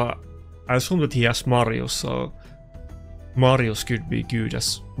team, though I assume that he has Marius, so Marius could be good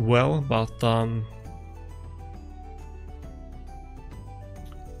as well, but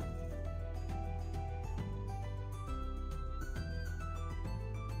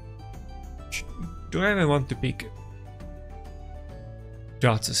do I even want to pick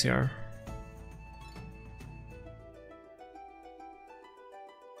Judges here?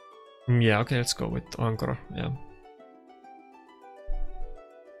 Yeah, okay, let's go with Ankara, yeah.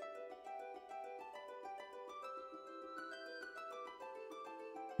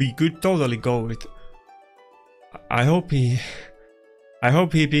 We could totally go with... I hope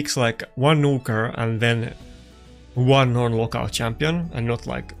he picks like one nuker and then one non-lockout champion and not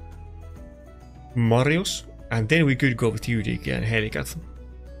like Marius. And then we could go with UDK and Helicat.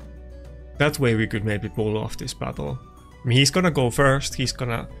 That way we could maybe pull off this battle. I mean, he's gonna go first, he's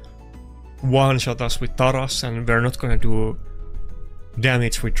gonna one-shot us with Taras, and we're not gonna do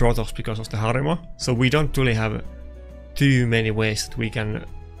damage with Rotos because of the Harima. So we don't really have too many ways that we can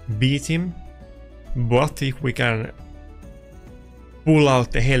beat him. But if we can pull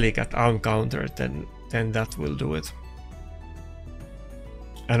out the Helicat uncountered, then that will do it.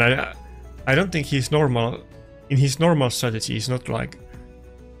 And I don't think he's normal. In his normal strategy, he's not like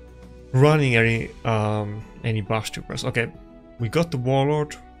running any buff troopers. Okay, we got the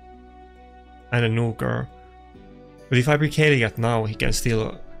Warlord and a nuker. But if I pick Helicat now, he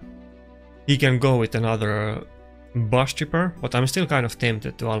can go with another buff trooper. But I'm still kind of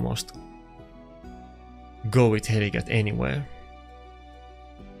tempted to almost go with Helicat anyway.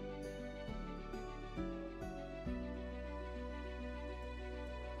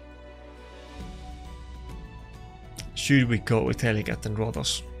 Should we go with Helicat and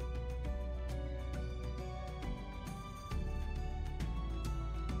Rotos?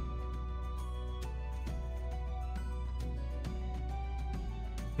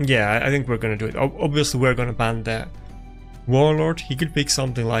 Yeah, I think we're gonna do it. Obviously we're gonna ban the Warlord. He could pick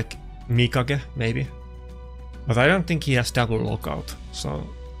something like Mikage, maybe. But I don't think he has double lockout, so...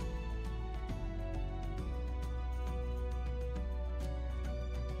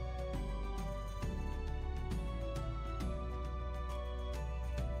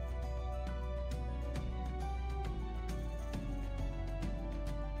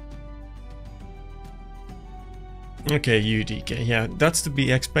 Okay, UDK, yeah, that's to be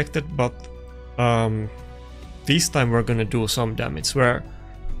expected, but this time we're gonna do some damage, where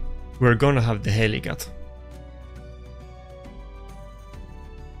we're gonna have the Helicat.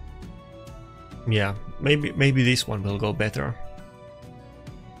 Yeah, maybe this one will go better.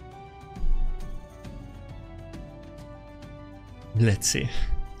 Let's see.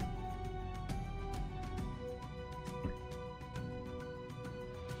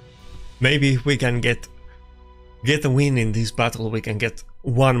 Maybe if we can get a win in this battle, we can get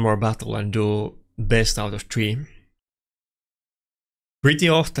one more battle and do best out of 3. Pretty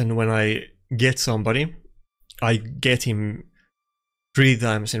often when I get somebody, I get him 3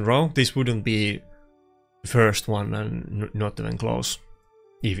 times in a row. This wouldn't be the first one and not even close,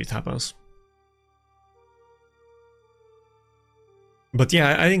 if it happens. But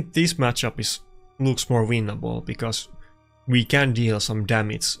yeah, I think this matchup looks more winnable because we can deal some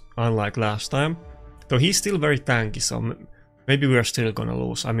damage, unlike last time. Though he's still very tanky, so maybe we're still gonna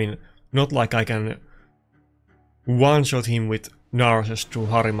lose. I mean, not like I can one-shot him with Narses through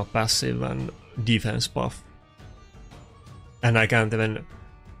Harima passive and defense buff. And I can't even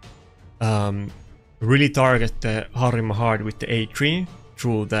really target the Harima hard with the A3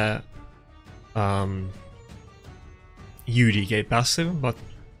 through the UDK passive, but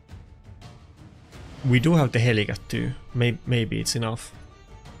we do have the Helicat too. Maybe it's enough.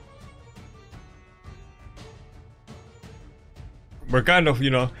 We're kind of, you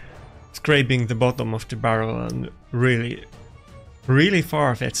know, scraping the bottom of the barrel and really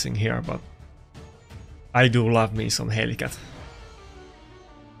far-fetching here, but I do love me some Helicat.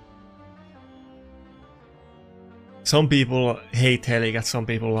 Some people hate Helicat, some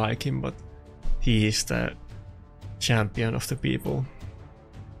people like him, but he is the champion of the people.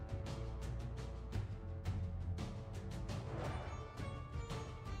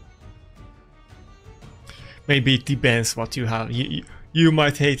 Maybe it depends what you have. You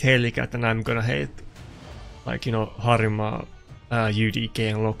might hate Helicat and I'm gonna hate, like, you know, Harima,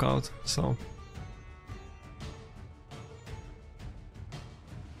 UDK and Lockout, so...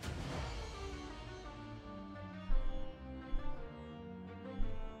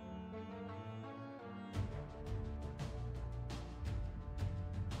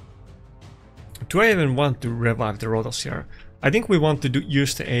 Do I even want to revive the Rotos here? I think we want to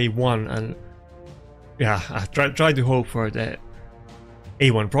use the A1 and... Yeah, I tried to hope for the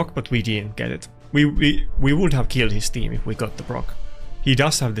A1 proc, but we didn't get it. We would have killed his team if we got the proc. He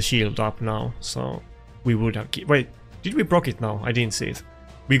does have the shield up now, so we would have killed... Wait, did we proc it now? I didn't see it.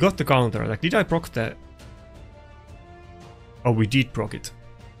 We got the counter. Like, did I proc the... Oh, we did proc it.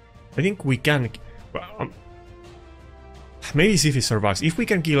 I think we can... Maybe Sifis survives. If we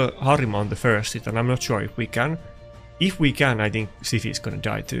can kill Harima on the first hit, and I'm not sure if we can. If we can, I think Sifis is gonna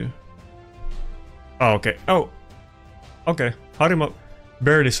die too. Oh, okay. Oh, okay. Harima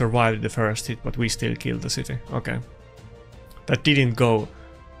barely survived the first hit, but we still killed the city. Okay. That didn't go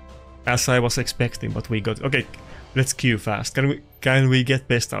as I was expecting, but we got... Okay, let's queue fast. Can we get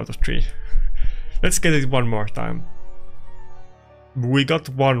best out of 3? Let's get it one more time. We got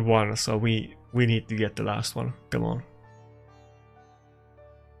 1-1, so we need to get the last one. Come on.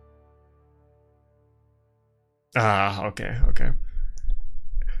 Ah, okay, okay.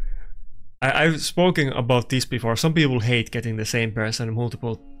 I've spoken about this before. Some people hate getting the same person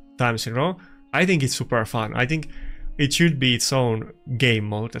multiple times in a row. I think it's super fun. I think it should be its own game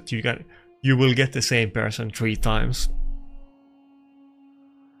mode that you will get the same person 3 times.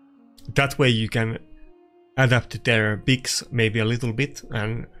 That way you can adapt to their picks maybe a little bit,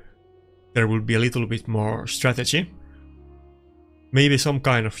 and there will be a little bit more strategy. Maybe some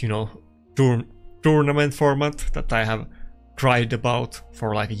kind of, you know, tournament format that I have cried about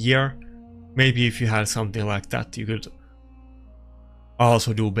for like a year. Maybe if you had something like that, you could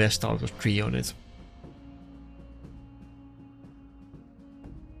also do best out of 3 on it.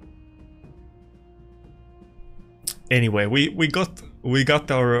 Anyway, we got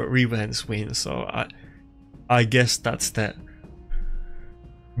our revenge win, so I guess that's the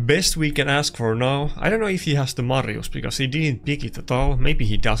best we can ask for now. I don't know if he has the Marius, because he didn't pick it at all. Maybe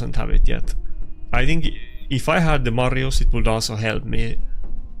he doesn't have it yet. I think if I had the Marius, it would also help me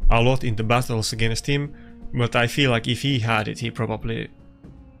a lot in the battles against him, but I feel like if he had it, he probably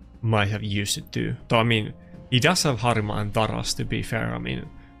might have used it too. Though, I mean, he does have Harima and Taras, to be fair. I mean,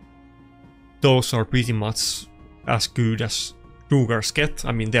 those are pretty much as good as Nukers get.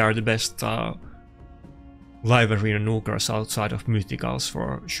 I mean, they are the best live arena Nukers outside of Mythicals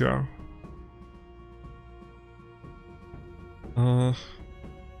for sure.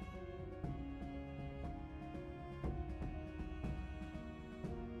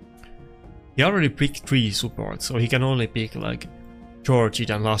 He already picked 3 supports, so he can only pick like Georgid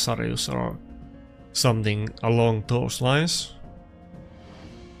and Lazarus or something along those lines.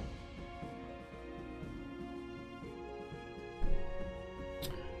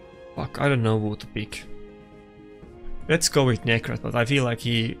 Fuck, I don't know who to pick. Let's go with Nakarada, but I feel like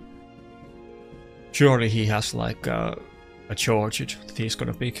surely he has like a Georgid that he's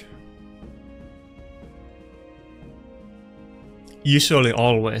gonna pick. Usually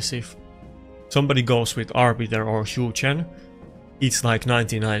always if somebody goes with Arbiter or Shuchen, it's like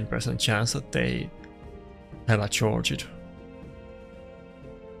 99% chance that they have a Georgid.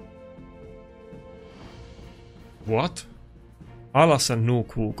 What? Alas and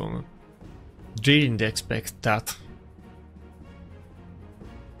Nuke Wukong. Didn't expect that.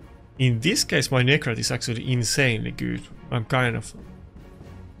 In this case, my Nakarada is actually insanely good. I'm kind of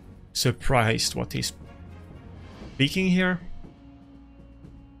surprised what he's picking here.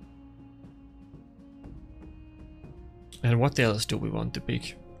 And what else do we want to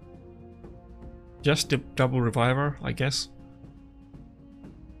pick? Just the double reviver, I guess.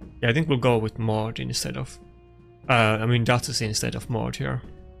 Yeah, I think we'll go with Mod instead of... I mean, Duchess instead of Mod here.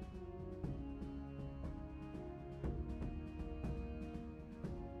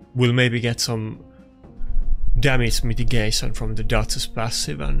 We'll maybe get some damage mitigation from the Duchess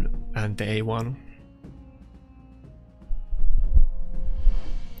passive and the A1.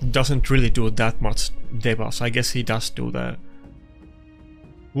 Doesn't really do that much debuffs. I guess he does do the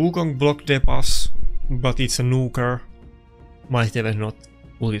Wukong block debuffs, but it's a nuker. Might even not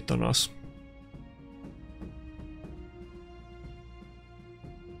put it on us.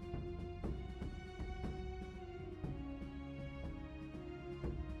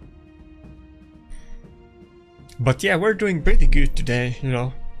 But yeah, we're doing pretty good today, you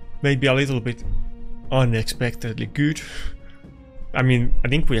know. Maybe a little bit unexpectedly good. I mean, I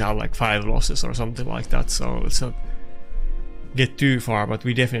think we have like 5 losses or something like that, so let's not get too far, but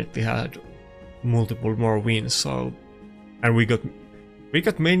we definitely had multiple more wins, so... And we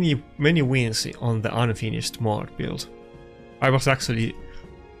got many wins on the unfinished mod build. I was actually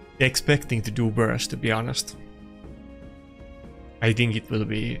expecting to do worse, to be honest. I think it will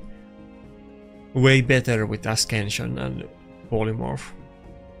be way better with Ascension and Polymorph.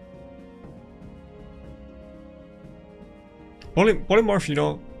 Polymorph, you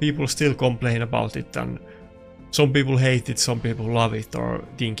know, people still complain about it, and some people hate it, some people love it, or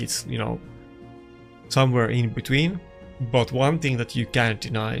think it's, you know, somewhere in between. But one thing that you can't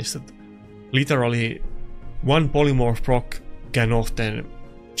deny is that literally one Polymorph proc can often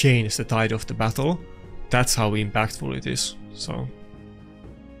change the tide of the battle. That's how impactful it is. So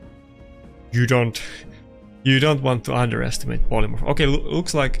you don't want to underestimate Polymorph. Okay,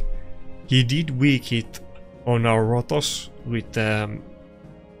 looks like he did weak hit on our Rotos with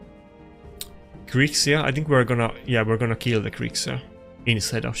Grixia, I think we're gonna kill the Grixia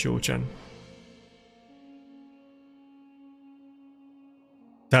instead of Shuchen.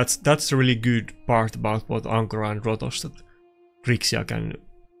 That's the really good part about both Ankara and Rotos, that Grixia can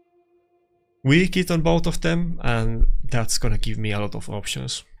weak it on both of them, and that's gonna give me a lot of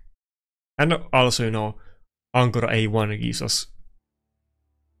options. And also, you know, Ankara A1 gives us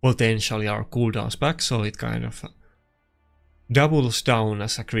potentially our cooldowns back, so it kind of doubles down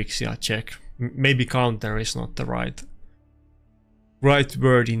as a Grixia check. Maybe counter is not the right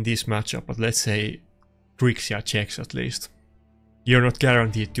word in this matchup, but let's say Grixia checks at least. You're not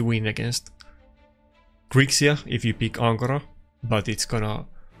guaranteed to win against Grixia if you pick Ankara, but it's gonna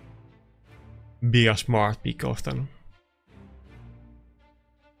be a smart pick often.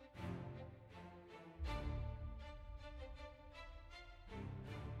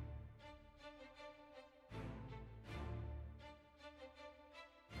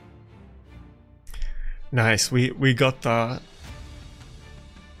 Nice, we got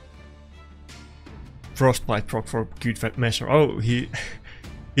Frostbite proc for good measure. Oh, he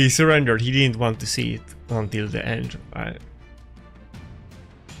surrendered. He didn't want to see it until the end.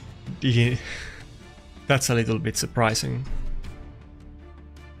 That's a little bit surprising.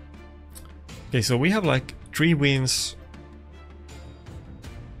 Okay, so we have like 3 wins.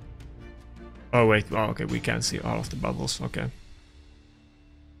 Oh wait, oh, okay, we can't see all of the bubbles. Okay.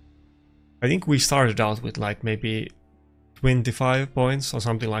 I think we started out with like maybe 25 points or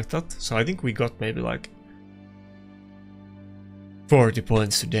something like that. So I think we got maybe like 40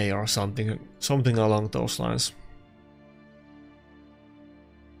 points today or something along those lines.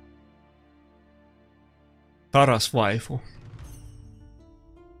 Tara's waifu.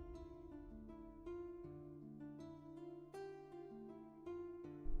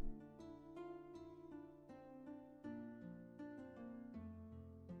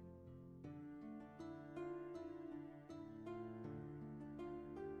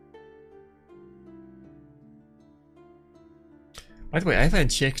 By the way, I haven't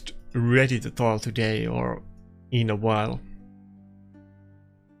checked Reddit at all today or in a while.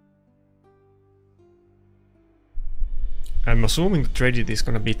 I'm assuming that Reddit is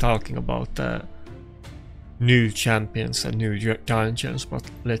gonna be talking about new champions and new dungeons, but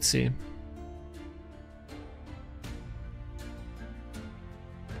let's see.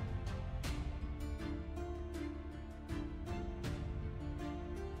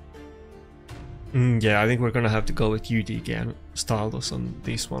 Yeah, I think we're gonna have to go with UDK and Staldos on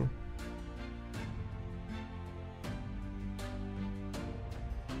this one.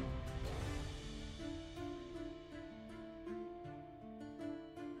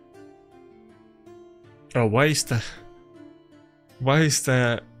 Oh, why is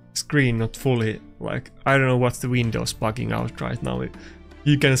the screen not fully, like, I don't know what's the Windows bugging out right now.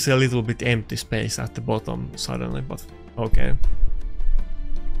 You can see a little bit empty space at the bottom suddenly, but okay.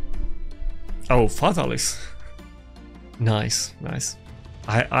 Oh, Fatalis. Nice, nice.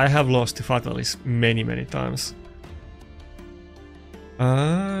 I have lost to Fatalis many times.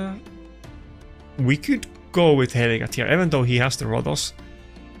 We could go with Helicat here, even though he has the Rotos.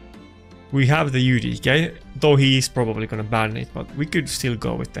 We have the UDK, though he is probably gonna ban it, but we could still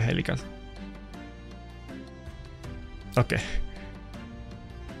go with the Helicat. Okay.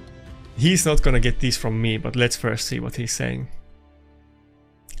 He's not gonna get this from me, but let's first see what he's saying.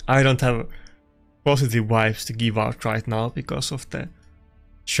 I don't have positive vibes to give out right now because of the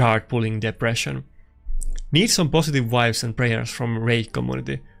shard pulling depression. Need some positive vibes and prayers from raid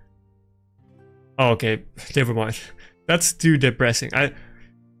community. Oh, okay, never mind. That's too depressing.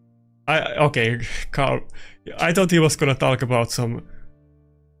 Okay, Carl. I thought he was gonna talk about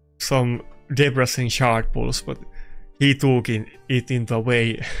some depressing shard pulls, but he took it into a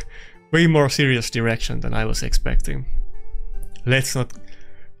way more serious direction than I was expecting. Let's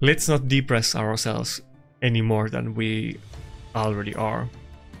not depress ourselves any more than we already are.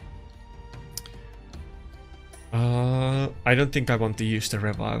 I don't think I want to use the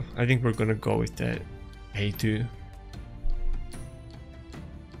revive. I think we're gonna go with the A2.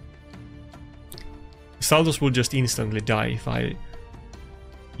 Staldos will just instantly die if I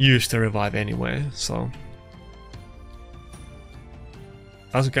use the revive anyway, so...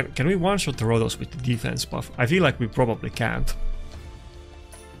 Also, can we one-shot the Rotos with the defense buff? I feel like we probably can't.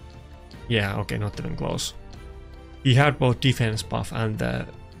 Yeah, okay, not even close. He had both defense buff and the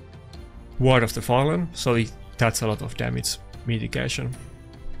Ward of the Fallen, so that's a lot of damage mitigation.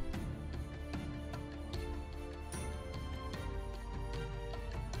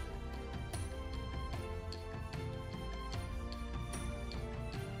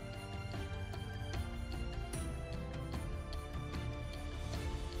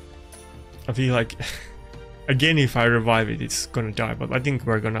 I feel like again if I revive it it's gonna die, but I think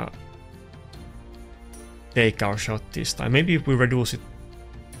we're gonna take our shot this time. Maybe if we reduce it...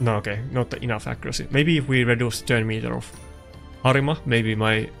 No, okay, not enough accuracy. Maybe if we reduce the turn meter of Harima, maybe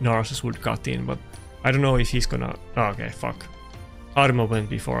my Narcissus would cut in, but I don't know if he's gonna... Oh, okay, fuck. Harima went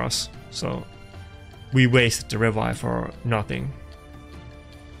before us, so we wasted the revive for nothing.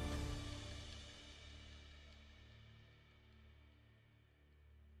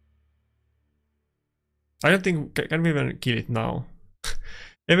 I don't think... Can we even kill it now?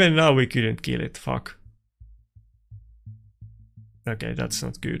 Even now we couldn't kill it, fuck. Okay, that's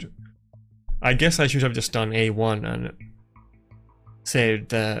not good. I guess I should have just done A1 and saved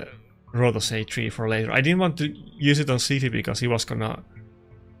the Rotos A3 for later. I didn't want to use it on Sifi because he was gonna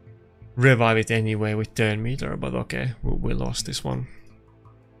revive it anyway with turn meter, but okay, we lost this one.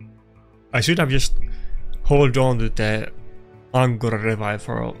 I should have just hold on to the Angora revive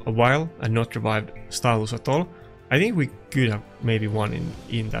for a while and not revived Stalus at all. I think we could have maybe won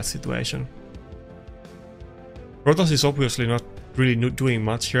in that situation. Rotos is obviously not really doing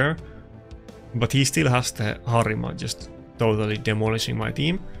much here, but he still has the Harima just totally demolishing my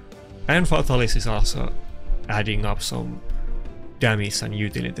team, and Fatalis is also adding up some damage and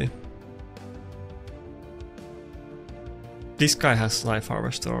utility. This guy has Life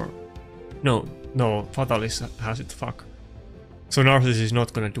Harvester. No, Fatalis has it, fuck. So Narcissus is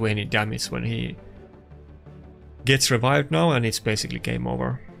not gonna do any damage when he gets revived now, and it's basically game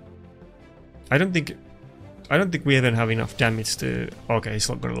over. I don't think we even have enough damage to... Okay, he's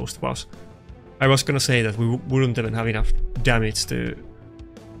not gonna lose the boss. I was gonna say that we wouldn't even have enough damage to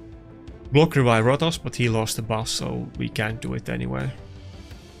block revive Rotos, but he lost the boss, so we can't do it anyway.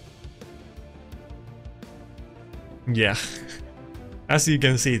 Yeah. As you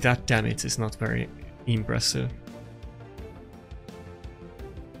can see, that damage is not very impressive.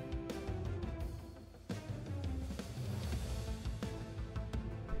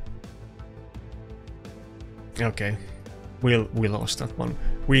 Okay, we lost that one.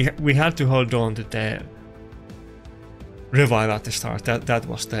 We had to hold on to the revive at the start. That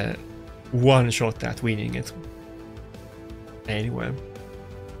was the one shot at winning it. Anyway,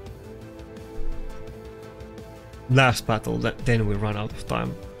 last battle. Then we run out of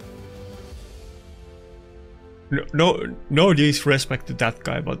time. No disrespect to that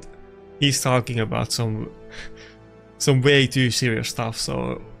guy, but he's talking about some way too serious stuff.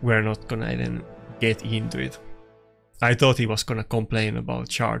 So we're not gonna even get into it. I thought he was gonna complain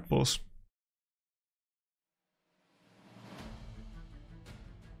about shard pulls.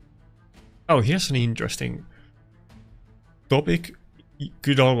 Oh, here's an interesting topic. You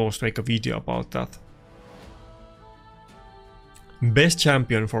could almost make a video about that. Best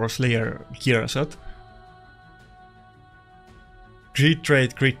champion for Slayer gear set. Crit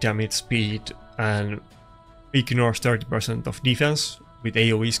rate, crit damage, speed, and ignores 30% of defense with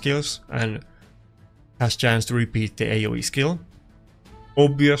AoE skills, and has chance to repeat the AoE skill.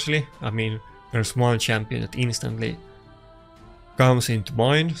 Obviously, I mean, there's one champion that instantly comes into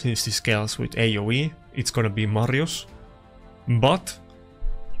mind since this scales with AoE. It's gonna be Marius. But,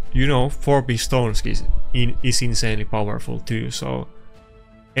 you know, 4B Stoneski is insanely powerful too, so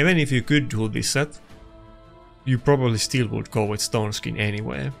even if you could do this set, you probably still would go with Stoneskin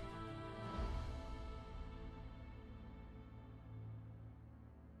anyway.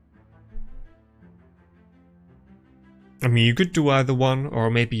 I mean, you could do either one,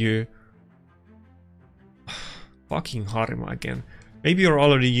 or maybe you... Fucking Harima again. Maybe you're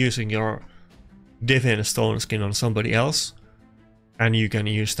already using your Defense Stone skin on somebody else, and you can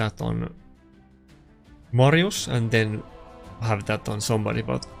use that on Marius, and then have that on somebody,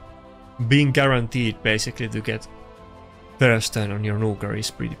 but being guaranteed basically to get first turn on your Nuker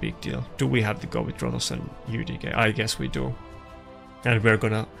is pretty big deal. Do we have to go with Rotos and UDK? I guess we do. And we're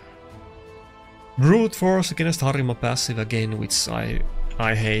gonna brute force against Harima passive again, which I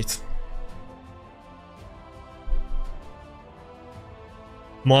hate.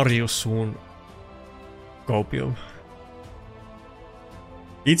 Marius soon. Copium.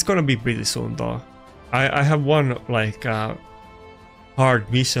 It's gonna be pretty soon though. I have one like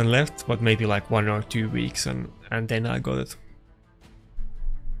hard mission left, but maybe like 1 or 2 weeks, and then I got it.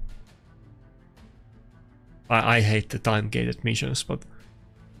 I hate the time gated missions, but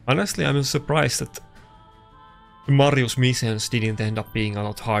honestly I'm surprised that the Marius missions didn't end up being a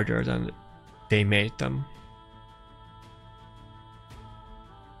lot harder than they made them.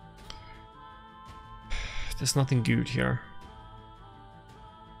 There's nothing good here.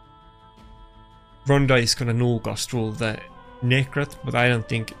 Ronda is gonna nuke us through the Necret, but I don't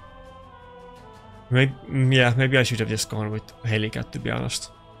think... Maybe I should have just gone with Helicat, to be honest.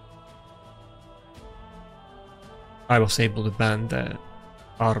 I was able to ban the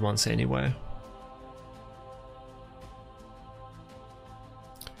Armans anyway.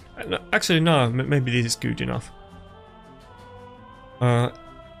 Actually, no, maybe this is good enough.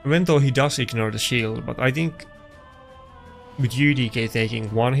 Even though he does ignore the shield, but I think with UDK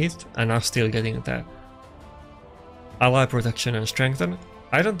taking one hit and us still getting the ally protection and strengthen,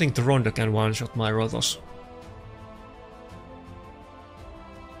 I don't think the Rondo can one-shot my Rotos.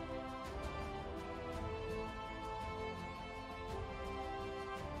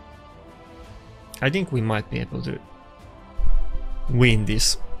 I think we might be able to win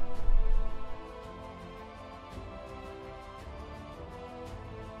this.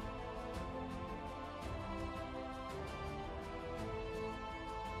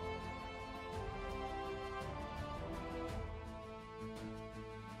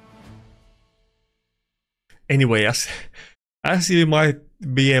 Anyway, as you might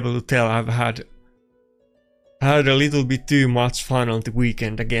be able to tell, I've had a little bit too much fun on the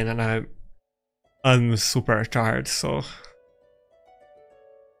weekend again, and I'm super tired, so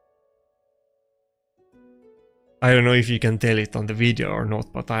I don't know if you can tell it on the video or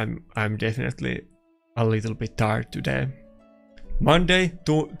not, but I'm definitely a little bit tired today. Monday,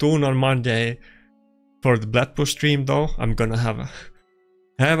 tune on Monday for the Bloodpush stream though. I'm gonna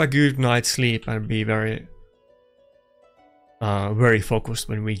have a good night's sleep and be very focused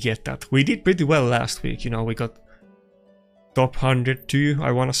when we get that. We did pretty well last week, you know, we got top 102,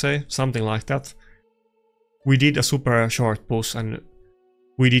 I wanna say, something like that. We did a super short push and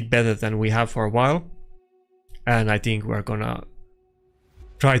we did better than we have for a while. And I think we're gonna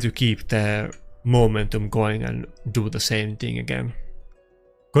try to keep the momentum going and do the same thing again.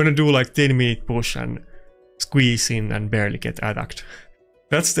 Gonna do like 10-minute push and squeeze in and barely get attacked.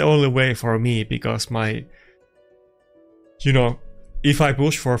 That's the only way for me, because my, you know, if I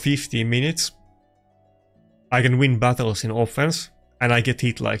push for 15 minutes, I can win battles in offense and I get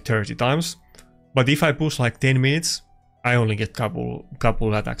hit like 30 times. But if I push like 10 minutes, I only get couple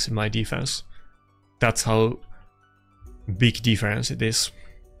attacks in my defense. That's how big difference it is.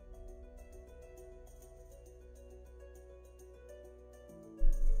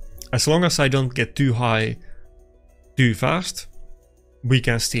 As long as I don't get too high too fast, we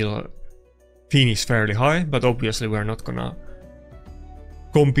can still finish fairly high, but obviously we're not gonna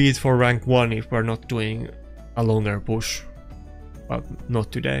compete for rank 1 if we're not doing a longer push. But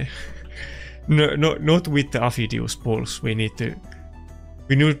not today. No, not with the Aphidius pulse. We need to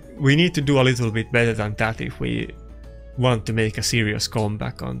do a little bit better than that if we want to make a serious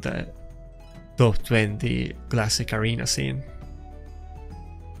comeback on the top 20 classic arena scene.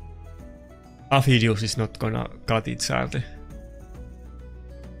 Aphidius is not gonna cut it, sadly.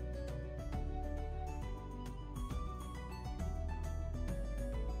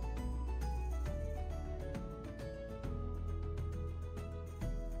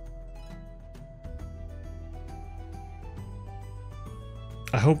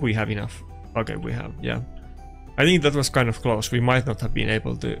 I hope we have enough. Okay, we have, yeah. I think that was kind of close. We might not have been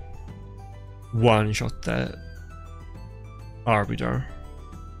able to one-shot the Arbiter.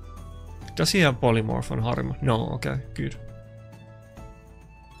 Does he have Polymorph on Harima? No, okay, good.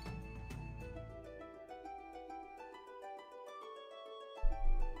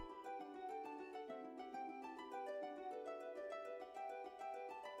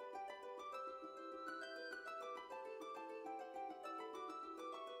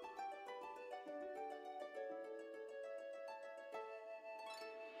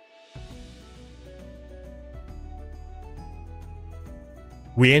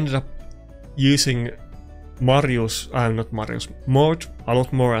 We ended up using Maud a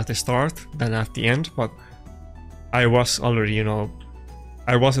lot more at the start than at the end, but I was already, you know,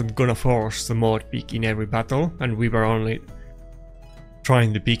 I wasn't gonna force the Maud pick in every battle, and we were only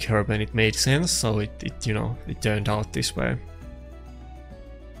trying to pick her when it made sense, so it you know, it turned out this way.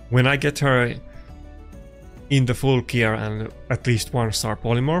 When I get her in the full gear and at least 1-star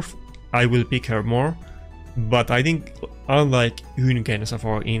polymorph, I will pick her more. But I think, unlike Xenogenesis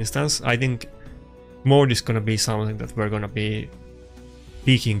for instance, I think Maud is gonna be something that we're gonna be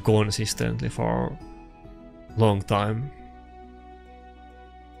picking consistently for a long time.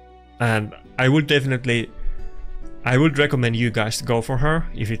 And I would recommend you guys to go for her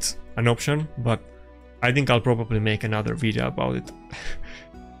if it's an option, but I think I'll probably make another video about it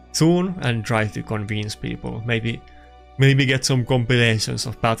soon and try to convince people. Maybe get some compilations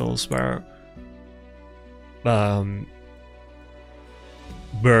of battles where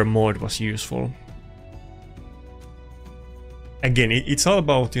Maud was useful. Again, it's all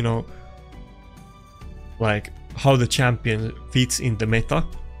about, you know, like how the champion fits in the meta.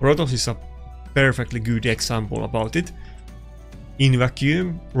 Rotos is a perfectly good example about it. In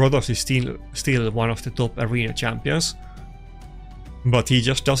vacuum, Rotos is still one of the top arena champions, but he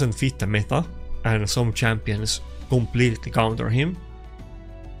just doesn't fit the meta, and some champions completely counter him.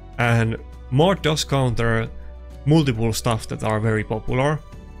 And Mord does counter multiple stuff that are very popular,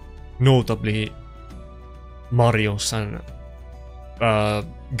 notably Marius and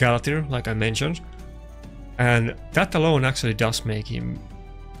Galatir, like I mentioned. And that alone actually does make him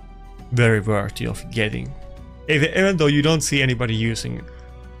very worthy of getting. Even though you don't see anybody using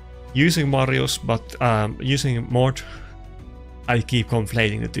Marius, but using Mord, I keep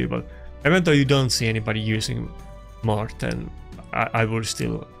conflating the two, but even though you don't see anybody using Mord, then I would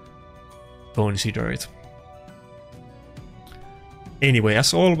still consider it. Anyway,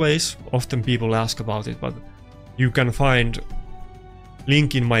 as always, often people ask about it, but you can find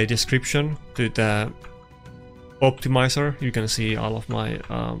link in my description to the optimizer. You can see all of my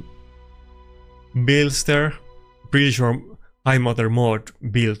builds there. Pretty sure High Mother Mord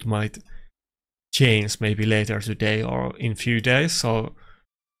build might change maybe later today or in few days, so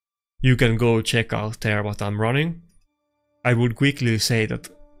you can go check out there what I'm running. I would quickly say that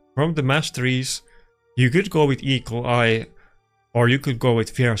from the masteries, you could go with Equal Eye, or you could go with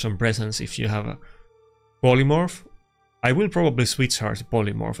Fearsome Presence if you have a Polymorph. I will probably switch her to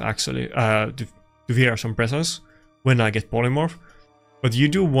Polymorph actually, to Fearsome Presence when I get Polymorph. But you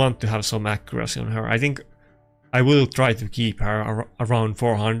do want to have some accuracy on her. I think I will try to keep her around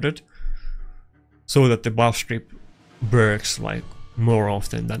 400, so that the buff strip works like more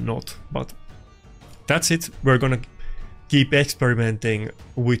often than not. But that's it. We're gonna keep experimenting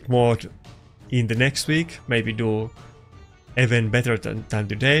with Mord in the next week. Maybe do even better than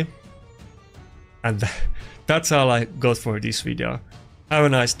today. And that's all I got for this video. Have a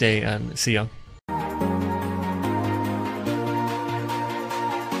nice day and see ya.